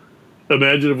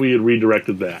if we had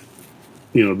redirected that.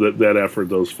 That effort,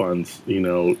 those funds,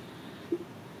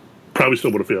 probably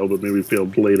still would have failed, but maybe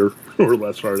failed later or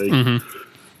less heartache.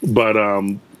 Mm-hmm. But,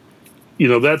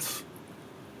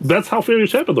 that's how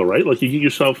failures happen, though, right? Like,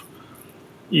 you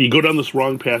go down this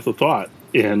wrong path of thought,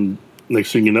 and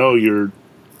next thing you know, you're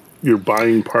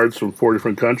buying parts from 4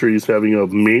 different countries, having a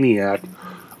maniac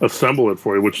assemble it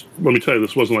for you, which, let me tell you,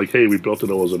 this wasn't like, hey, we built it,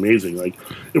 it was amazing. Like,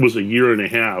 it was a year and a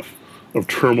half of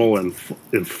turmoil and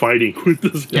fighting with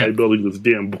this guy building this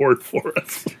damn board for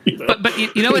us. But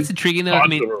what's intriguing though?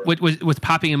 What's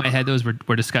popping in my head though as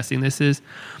we're discussing this is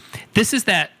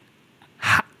that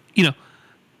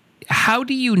how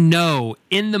do you know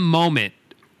in the moment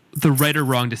the right or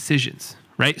wrong decisions,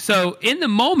 right? So in the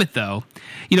moment though,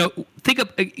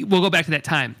 we'll go back to that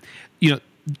time.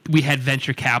 We had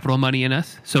venture capital money in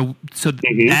us. So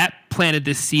that planted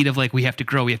this seed of like, we have to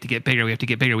grow, we have to get bigger, we have to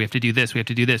get bigger, we have to do this,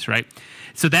 right?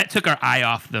 So that took our eye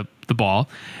off the ball.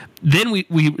 Then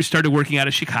we started working out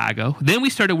of Chicago. Then we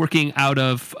started working out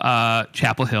of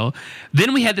Chapel Hill.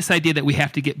 Then we had this idea that we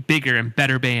have to get bigger and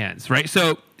better bands, right?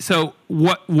 So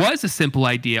what was a simple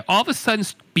idea, all of a sudden,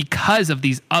 because of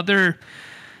these other,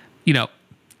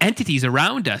 entities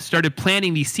around us started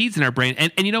planting these seeds in our brain.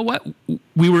 And you know what?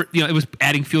 We were, it was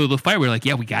adding fuel to the fire. We were like,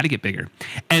 yeah, we got to get bigger.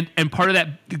 And part of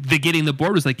that, the getting the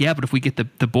board was like, yeah, but if we get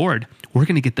the board, we're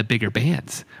going to get the bigger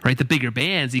bands, right? The bigger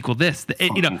bands equal this,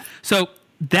 so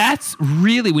that's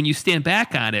really, when you stand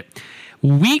back on it,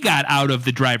 we got out of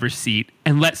the driver's seat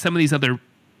and let some of these other,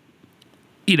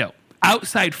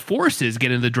 outside forces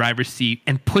get in the driver's seat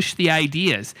and push the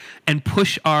ideas and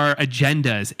push our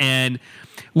agendas. And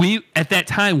we, at that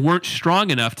time, weren't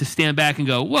strong enough to stand back and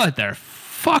go, what the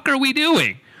fuck are we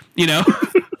doing? You know,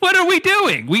 what are we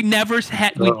doing? We never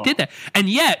we did that. And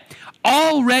yet,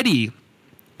 already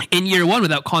in year one,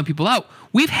 without calling people out,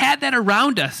 we've had that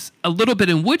around us a little bit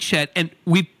in Woodshed. And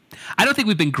I don't think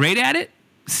we've been great at it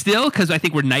still, because I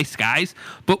think we're nice guys.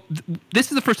 But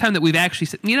this is the first time that we've actually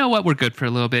said, you know what, we're good for a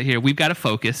little bit here. We've got to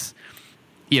focus.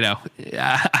 We don't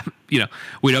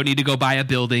need to go buy a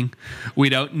building. We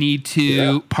don't need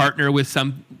to partner with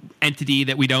some entity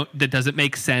that doesn't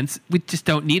make sense. We just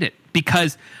don't need it,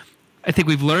 because I think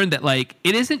we've learned that, like,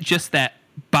 it isn't just that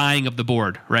buying of the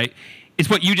board, right? It's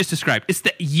what you just described. It's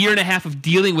the year and a half of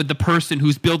dealing with the person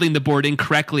who's building the board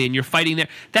incorrectly, and you're fighting there.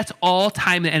 That's all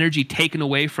time and energy taken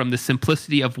away from the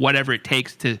simplicity of whatever it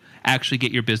takes to actually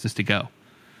get your business to go.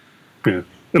 Yeah.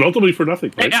 And ultimately for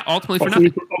nothing, right? Yeah, ultimately for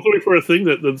nothing. Ultimately for a thing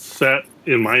that sat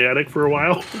in my attic for a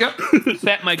while. Yep.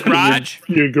 Sat in my garage.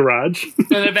 Your garage.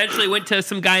 And eventually went to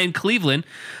some guy in Cleveland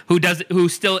who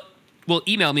still will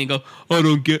email me and go, I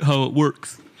don't get how it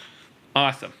works.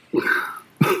 Awesome.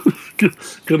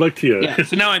 Good luck to you. Yeah,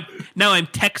 so now I'm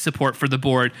tech support for the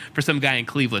board for some guy in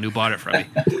Cleveland who bought it from me.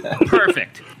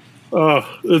 Perfect.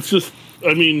 It's just,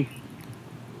 I mean,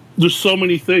 there's so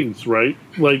many things, right?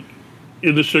 Like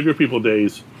in the Sugar People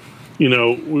days, you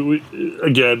know, we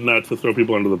again, not to throw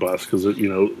people under the bus, because, you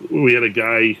know, we had a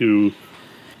guy who,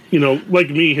 you know, like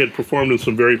me, had performed in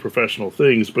some very professional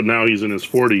things, but now he's in his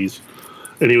 40s,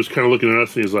 and he was kind of looking at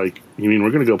us and he's like, you mean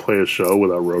we're going to go play a show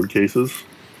without road cases?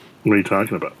 What are you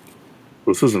talking about?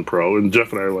 This isn't pro. And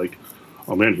Jeff and I are like,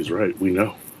 oh man, he's right. We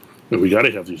know. And we got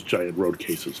to have these giant road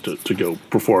cases to go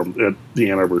perform at the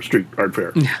Ann Arbor Street Art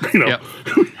Fair. You know,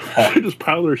 we just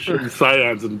pile their shit in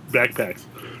Scions and backpacks.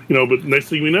 You know, but next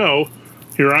thing we know,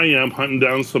 here I am hunting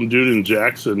down some dude in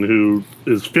Jackson who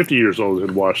is 50 years old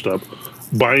and washed up,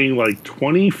 buying like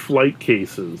 20 flight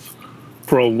cases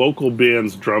for a local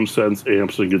band's drum sets,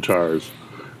 amps, and guitars.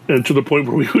 And to the point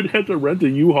where we would have to rent a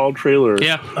U-Haul trailer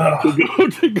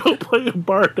to go play a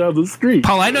bar down the street.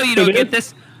 Paul, I know you don't get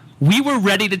this. We were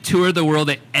ready to tour the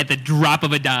world at the drop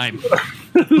of a dime.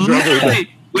 Literally,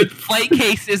 with flight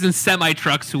cases and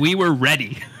semi-trucks, we were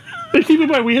ready. And keep in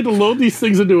mind, we had to load these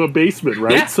things into a basement,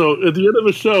 right? Yeah. So at the end of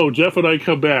the show, Jeff and I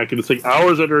come back, and it's like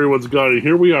hours after everyone's gone, and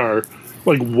here we are,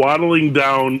 like waddling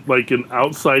down like an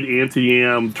outside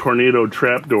anti-am tornado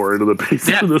trapdoor into the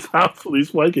basement of this house with these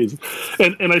flight cases.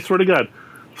 And I swear to God,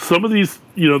 some of these,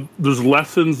 you know, there's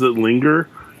lessons that linger.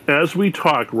 As we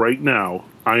talk right now,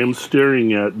 I am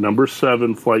staring at number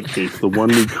 7 flight case, the one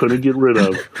we couldn't get rid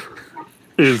of,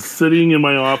 is sitting in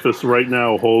my office right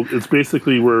now. It's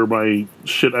basically where my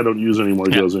shit I don't use anymore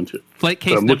goes into. Flight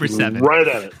case number 7. Right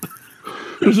at it.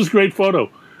 There's this great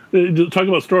photo. Talking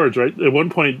about storage, right? At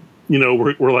one point, you know,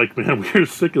 we're like, man, we're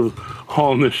sick of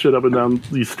hauling this shit up and down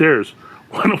these stairs.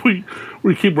 Why don't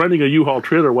we keep renting a U-Haul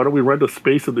trailer? Why don't we rent a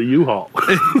space at the U-Haul?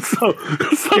 so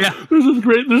there's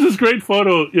this great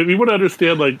photo. If you want to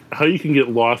understand like how you can get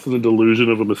lost in the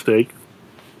delusion of a mistake,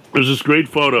 there's this great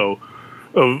photo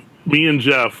of me and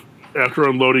Jeff after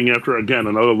unloading after again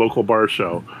another local bar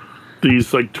show.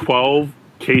 These like 12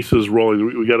 cases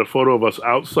rolling. We got a photo of us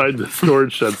outside the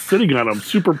storage shed sitting on them,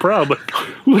 super proud.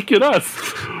 Like, look at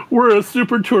us. We're a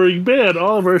super touring band.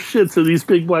 All of our shit's in these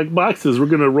big black boxes. We're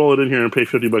going to roll it in here and pay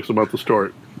 $50 a month to store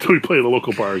it until we play the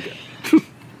local bar again.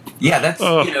 Yeah, that's,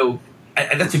 you know,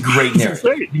 that's a great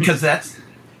narrative.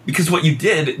 Because what you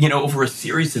did, you know, over a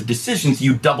series of decisions,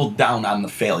 you doubled down on the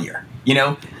failure. You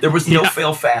know, there was no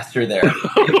fail faster there.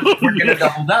 We're going to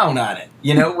double down on it.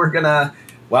 You know, we're going to,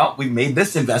 well, we made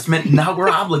this investment, and now we're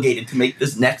obligated to make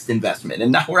this next investment,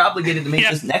 and now we're obligated to make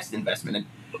this next investment,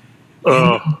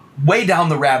 and way down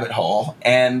the rabbit hole,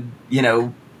 and you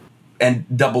know, and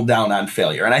double down on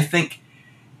failure. And I think,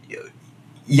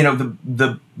 you know,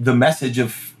 the message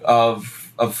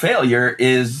of failure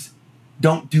is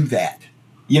don't do that.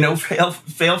 You know,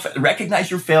 recognize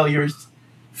your failures,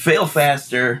 fail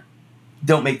faster,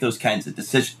 don't make those kinds of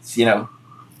decisions. You know.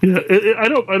 Yeah, I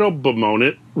don't bemoan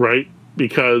it, right?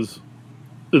 Because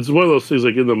it's one of those things,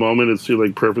 like in the moment, it's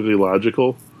like perfectly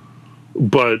logical,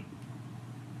 but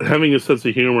having a sense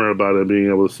of humor about it, being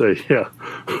able to say, yeah,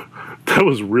 that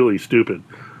was really stupid.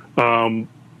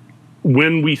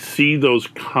 When we see those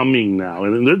coming now,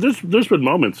 and there's been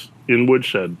moments in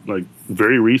Woodshed, like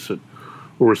very recent,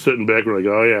 where we're sitting back, we're like,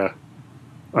 oh yeah,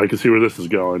 I can see where this is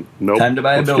going. Nope. Time to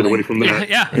buy a building. Get away from that.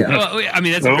 Yeah. Well, I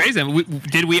mean, that's crazy.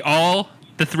 Did we all,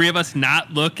 the three of us,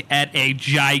 not look at a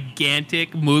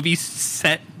gigantic movie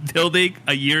set building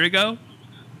a year ago?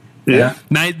 Yeah.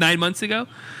 9 months ago?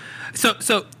 So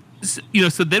so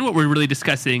then what we're really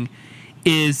discussing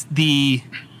is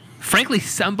frankly,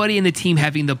 somebody in the team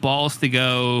having the balls to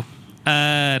go,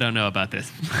 I don't know about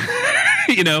this,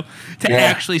 to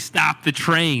actually stop the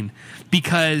train.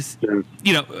 Because,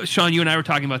 Sean, you and I were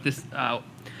talking about this. There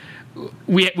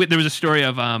was a story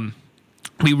of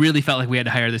we really felt like we had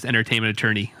to hire this entertainment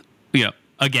attorney,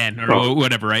 again, or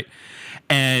whatever, right?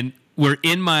 And we're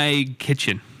in my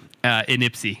kitchen in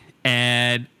Ipsy,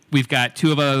 and we've got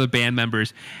two of our other band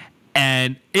members,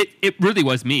 and it really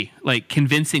was me, like,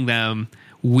 convincing them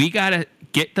we got to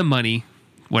get the money,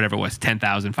 whatever it was,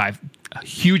 $10,000, a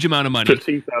huge amount of money.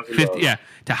 $15,000. Yeah,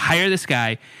 to hire this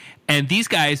guy. And these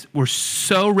guys were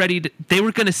so ready they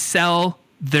were going to sell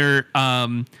their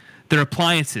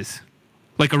appliances,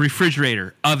 like a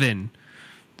refrigerator, oven,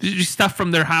 stuff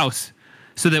from their house,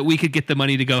 so that we could get the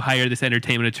money to go hire this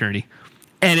entertainment attorney.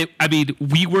 And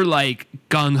we were like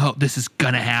gung-ho, this is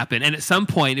going to happen. And at some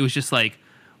point, it was just like,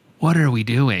 what are we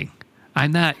doing?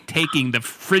 I'm not taking the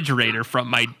refrigerator from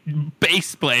my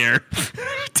bass player.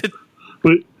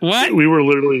 What? We were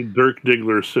literally Dirk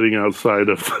Diggler sitting outside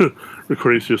of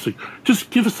recording studios, like,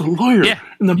 just give us a lawyer,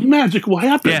 and the magic will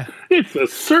happen. Yeah. It's a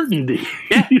certainty.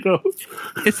 Yeah.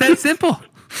 It's that simple.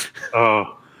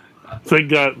 Oh,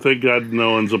 thank God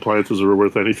no one's appliances are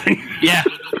worth anything. Yeah,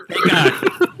 thank God.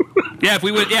 Yeah, if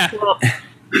we would, yeah.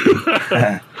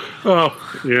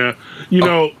 Oh, yeah.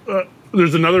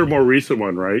 There's another more recent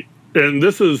one, right? And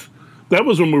that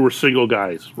was when we were single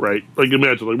guys, right? Like,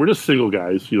 imagine, like, we're just single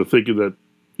guys, thinking that,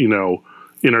 in our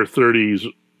 30s,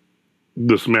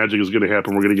 this magic is going to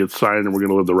happen. We're going to get signed and we're going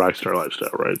to live the rock star lifestyle,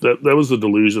 right? That was the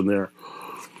delusion there.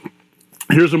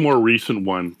 Here's a more recent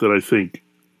one that I think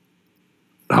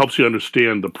helps you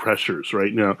understand the pressures,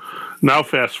 right? Now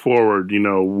fast forward,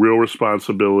 real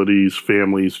responsibilities,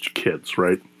 families, kids,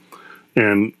 right?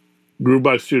 And Groove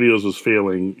Box Studios was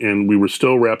failing, and we were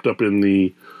still wrapped up in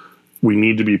we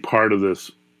need to be part of this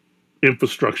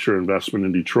infrastructure investment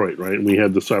in Detroit, right? And we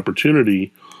had this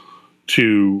opportunity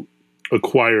to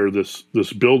acquire this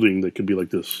building that could be like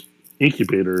this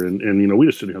incubator, and we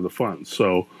just didn't have the funds.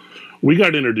 So we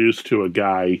got introduced to a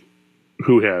guy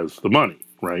who has the money,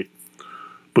 right?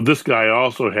 But this guy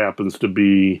also happens to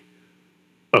be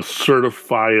a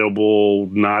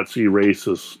certifiable Nazi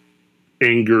racist,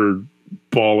 angered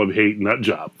ball of hate nut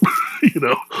job,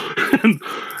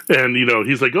 and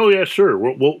he's like, oh yeah, sure,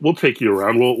 we'll take you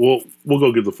around. We'll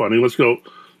go get the funding. Let's go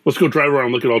drive around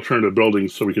and look at alternative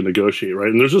buildings so we can negotiate, right?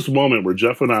 And there's this moment where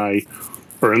Jeff and I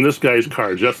are in this guy's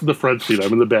car. Jeff's in the front seat,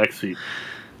 I'm in the back seat,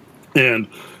 and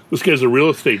this guy's a real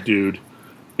estate dude,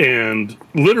 and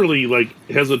literally like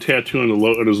has a tattoo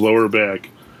on his lower back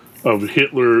of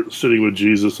Hitler sitting with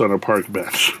Jesus on a park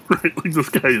bench, right? Like, this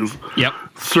guy is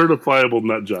certifiable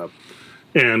nut job.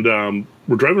 And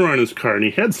we're driving around in his car, and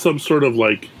he had some sort of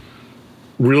like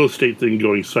real estate thing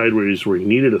going sideways where he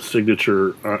needed a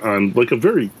signature on like a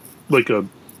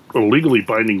legally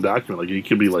binding document. Like, it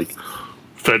could be like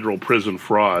federal prison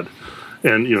fraud.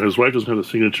 And, his wife doesn't have the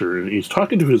signature, and he's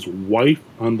talking to his wife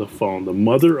on the phone, the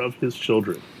mother of his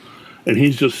children. And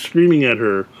he's just screaming at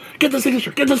her, get the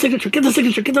signature, get the signature, get the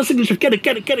signature, get the signature, get it,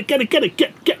 get it, get it, get it, get it,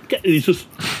 get. And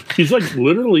he's like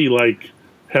literally like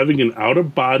having an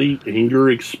out-of-body anger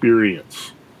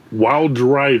experience while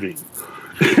driving.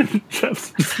 And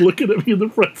Jeff's just looking at me in the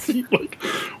front seat like,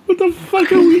 what the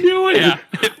fuck are we doing? Yeah.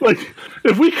 Like,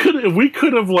 if we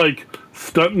could have like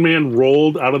stuntman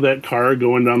rolled out of that car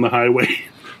going down the highway,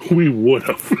 we would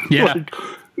have. Yeah. Like,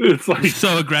 it's like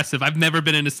so aggressive. I've never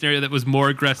been in a scenario that was more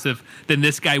aggressive than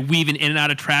this guy weaving in and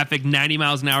out of traffic, 90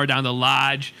 miles an hour down the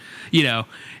lodge,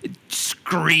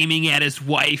 screaming at his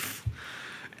wife.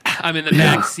 I'm in the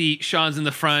back seat. Sean's in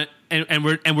the front, and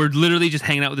we're literally just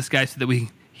hanging out with this guy so that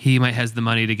he might has the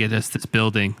money to get us this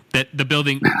building. That the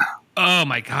building. Oh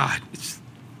my God!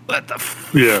 What the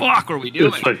fuck are we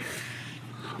doing? Like,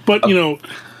 but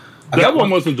that one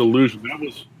wasn't delusion.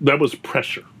 That was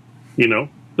pressure.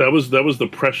 That was the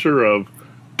pressure of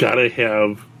gotta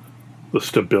have the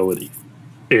stability,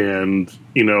 and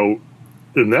in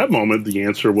that moment the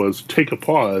answer was take a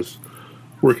pause,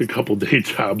 work a couple day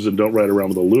jobs, and don't ride around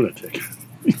with a lunatic.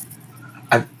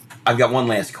 I've got one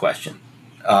last question.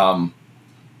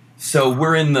 So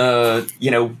we're in the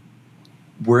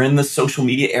social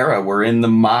media era. We're in the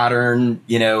modern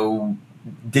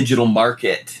digital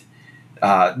market.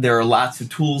 There are lots of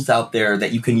tools out there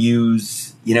that you can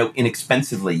use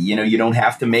inexpensively. You don't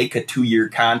have to make a 2-year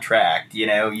contract.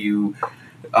 You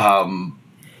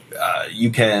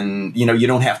can, you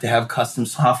don't have to have custom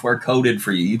software coded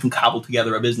for you. You can cobble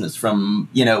together a business from,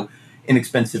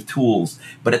 inexpensive tools.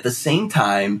 But at the same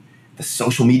time, the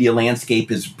social media landscape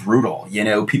is brutal. You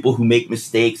know, people who make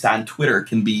mistakes on Twitter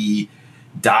can be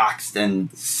doxxed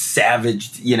and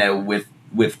savaged, you know,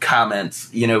 with comments.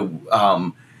 You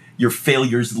know, your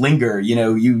failures linger. You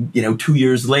know, 2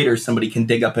 years later, somebody can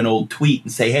dig up an old tweet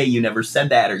and say, hey, you never said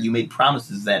that, or you made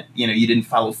promises that, you know, you didn't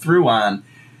follow through on.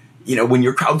 You know, when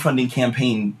your crowdfunding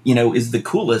campaign, you know, is the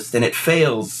coolest and it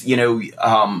fails,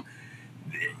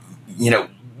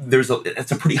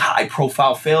 it's a pretty high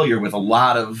profile failure with a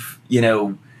lot of,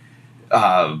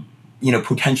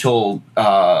 potential,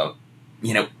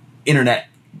 internet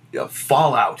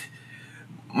fallout.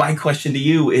 My question to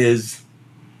you is,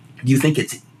 do you think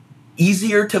it's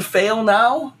easier to fail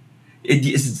now?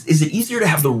 Is it easier to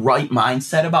have the right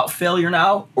mindset about failure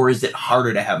now, or is it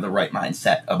harder to have the right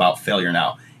mindset about failure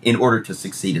now in order to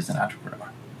succeed as an entrepreneur?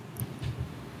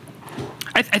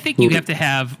 I think you have to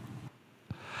have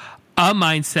a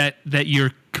mindset that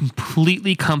you're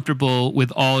completely comfortable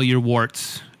with all your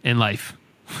warts in life,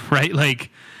 right?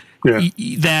 Like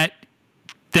that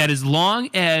as long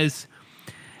as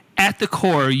at the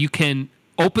core you can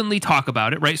openly talk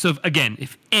about it, right? So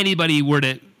if anybody were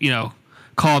to,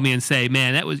 call me and say,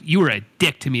 man, you were a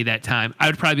dick to me that time, I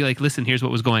would probably be like, listen, here's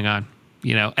what was going on,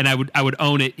 and I would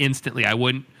own it instantly. I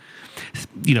wouldn't,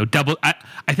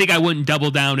 I think I wouldn't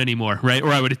double down anymore, right? Or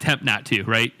I would attempt not to,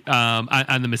 right?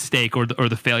 On the mistake or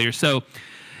the failure. So,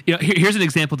 here's an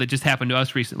example that just happened to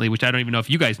us recently, which I don't even know if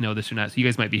you guys know this or not. So you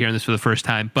guys might be hearing this for the first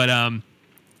time, but,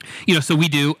 so we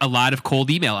do a lot of cold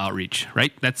email outreach,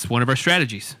 right? That's one of our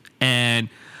strategies. And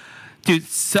dude,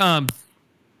 some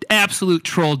absolute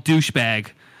troll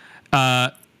douchebag,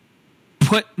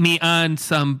 put me on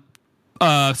some,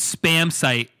 spam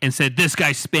site and said, this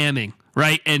guy's spamming.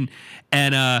 Right. And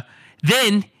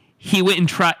then he went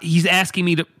and he's asking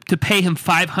me to pay him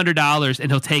 $500 and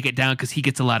he'll take it down because he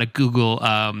gets a lot of Google,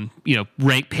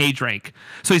 page rank.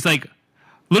 So he's like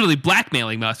literally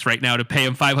blackmailing us right now to pay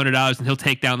him $500 and he'll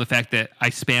take down the fact that I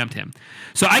spammed him.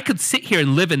 So I could sit here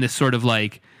and live in this sort of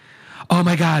like, oh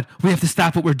my God, we have to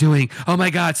stop what we're doing. Oh my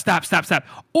God, stop.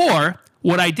 Or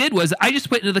what I did was I just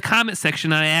went into the comment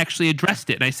section and I actually addressed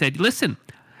it. And I said, listen,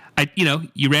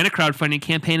 you ran a crowdfunding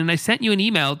campaign and I sent you an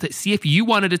email to see if you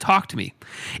wanted to talk to me.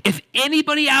 If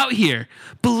anybody out here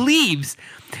believes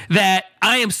that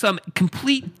I am some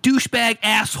complete douchebag,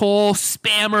 asshole,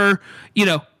 spammer,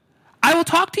 I will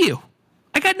talk to you.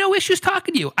 I got no issues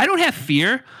talking to you. I don't have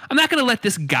fear. I'm not going to let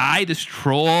this guy, this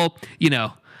troll,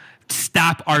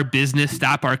 stop our business,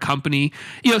 stop our company.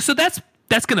 So that's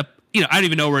going to, I don't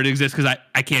even know where it exists because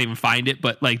I can't even find it,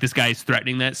 but like this guy is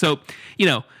threatening that. So,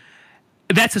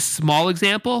 that's a small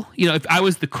example. If I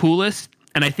was the coolest,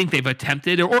 and I think they've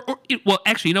attempted, well,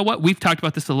 actually, you know what? We've talked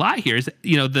about this a lot here. Is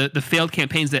the failed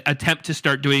campaigns that attempt to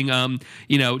start doing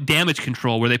damage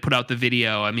control, where they put out the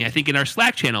video. I mean, I think in our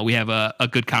Slack channel we have a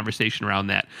good conversation around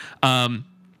that. I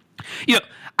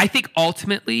think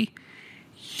ultimately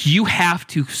you have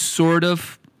to sort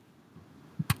of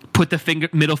put the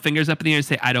middle fingers up in the air and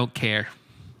say, I don't care.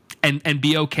 And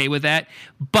be okay with that.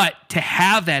 But to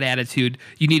have that attitude,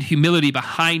 you need humility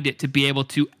behind it to be able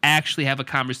to actually have a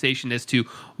conversation as to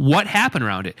what happened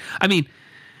around it. I mean,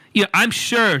 I'm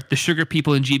sure the sugar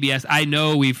people in GBS, I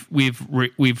know we've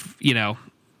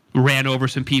ran over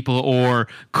some people or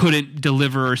couldn't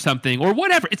deliver or something or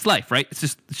whatever. It's life, right?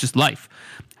 It's just life.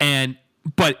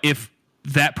 But if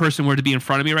that person were to be in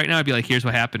front of me right now, I'd be like, here's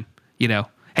what happened.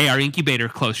 Hey, our incubator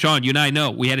closed. Sean, you and I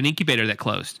know we had an incubator that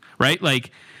closed, right?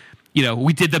 Like,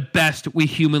 we did the best we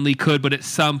humanly could, but at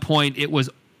some point it was,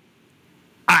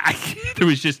 there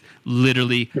was just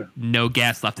literally no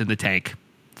gas left in the tank.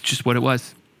 It's just what it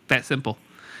was. That simple.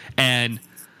 And,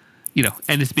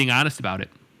 and just being honest about it.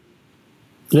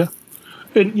 Yeah.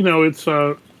 And, it's,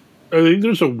 I think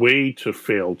there's a way to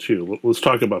fail too. Let's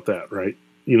talk about that, right?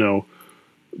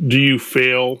 Do you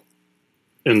fail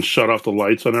and shut off the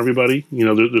lights on everybody?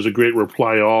 There's a great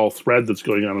reply all thread that's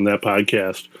going on in that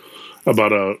podcast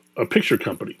about a picture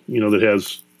company, that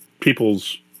has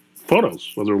people's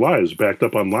photos of their lives backed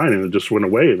up online, and it just went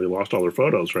away and they lost all their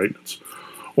photos, right? It's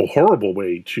a horrible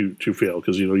way to fail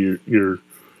because, you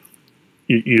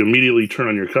immediately turn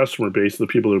on your customer base, the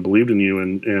people that believed in you,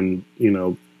 and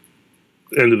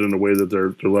ended in a way that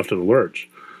they're left in a lurch.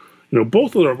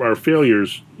 Both of our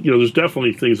failures, there's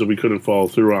definitely things that we couldn't follow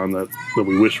through on that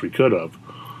we wish we could have.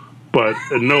 But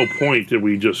at no point did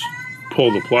we just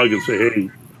pull the plug and say, hey,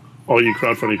 all you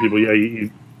crowdfunding people,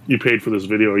 you paid for this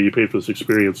video or you paid for this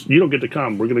experience. You don't get to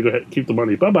come. We're going to go ahead and keep the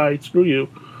money. Bye-bye. Screw you.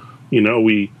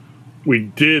 We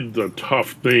did the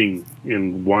tough thing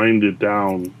and wind it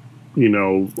down,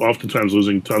 oftentimes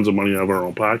losing tons of money out of our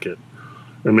own pocket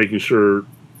and making sure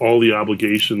all the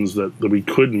obligations that we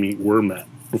could meet were met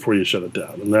before you shut it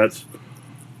down. And I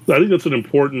think that's an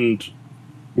important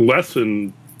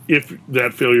lesson. If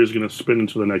that failure is going to spin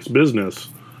into the next business,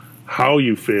 how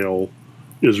you fail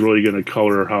is really going to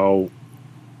color how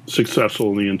successful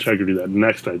and the integrity that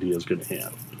next idea is going to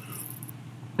have.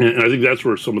 And I think that's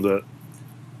where some of the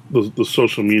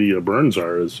social media burns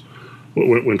are, is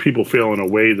when people fail in a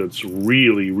way that's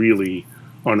really, really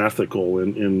unethical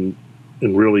and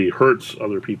really hurts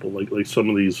other people, like some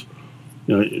of these,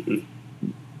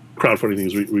 crowdfunding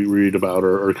things we read about,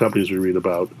 or companies we read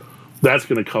about. That's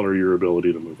going to color your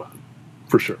ability to move on,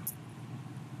 for sure.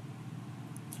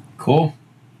 Cool.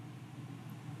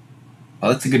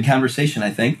 Well, that's a good conversation,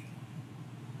 I think.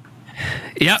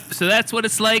 Yep. So that's what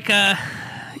it's like,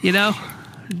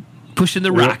 pushing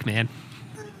the rock, man.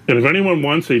 And if anyone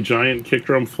wants a giant kick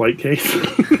drum flight case,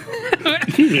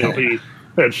 email me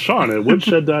at Sean at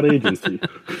woodshed.agency.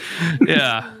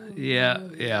 Yeah.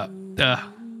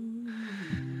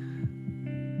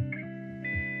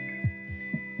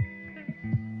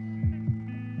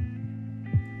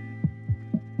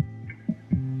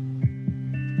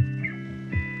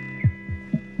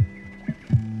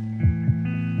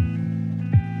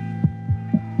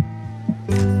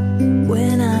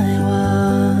 When I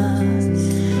was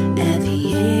at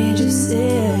the age of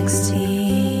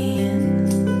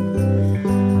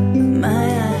 16, my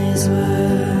eyes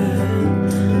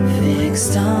were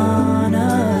fixed on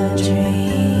a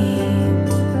dream.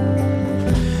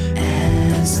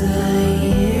 As the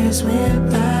years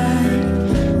went by,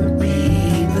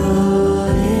 people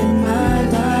in my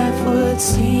life would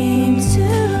seem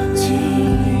to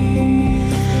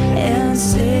leave and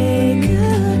say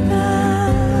goodbye.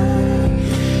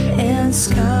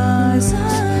 Scars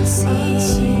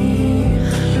unseen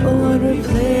would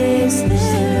replace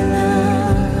their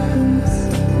lives.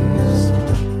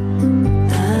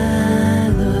 I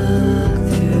look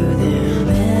through their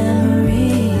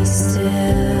memories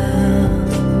still,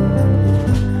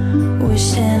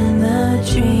 wishing the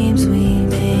dreams we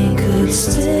made could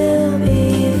still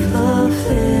be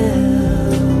fulfilled.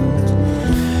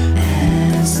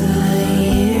 As the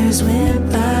years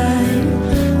went by,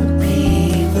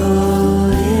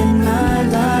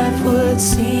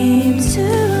 seem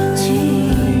to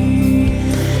leave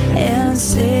and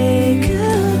say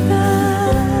goodbye.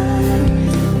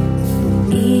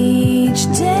 Each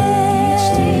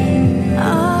day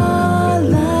our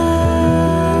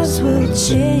lives will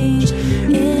change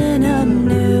in a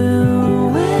new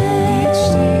way,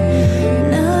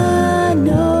 not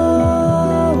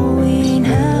knowing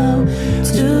how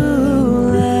to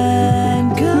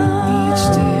let go.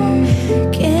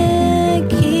 Can't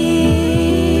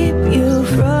keep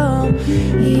from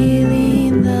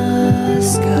healing the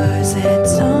scars that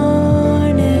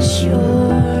tarnish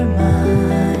your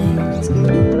mind.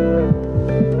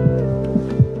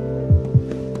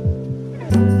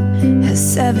 Has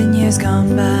 7 years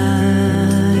gone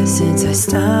by since I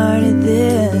started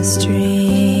this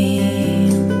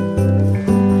dream?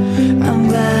 I'm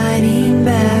gliding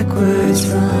backwards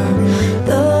from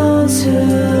those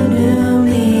who knew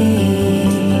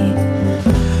me,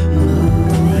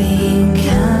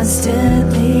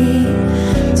 constantly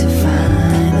to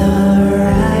find the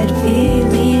right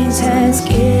feelings. Has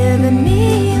given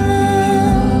me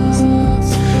lungs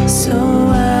so I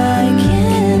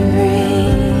can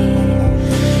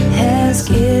breathe. Has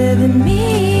given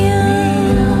me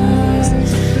eyes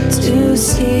to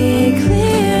see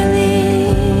clearly.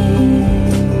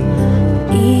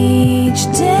 Each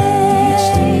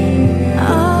day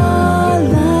our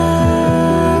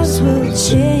lives will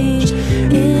change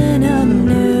in a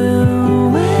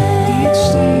new way,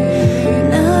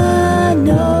 not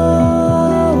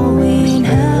knowing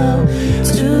how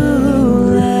to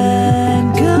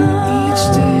let go.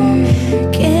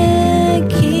 Can't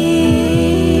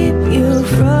keep you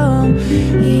from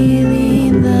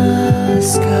healing the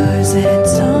scars that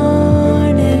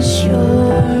tarnish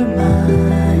your mind.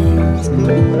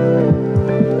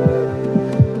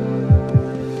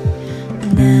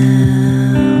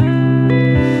 Now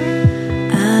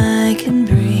I can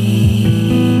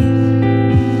breathe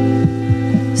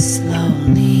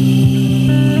slowly.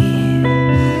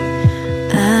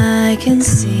 I can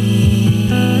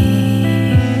see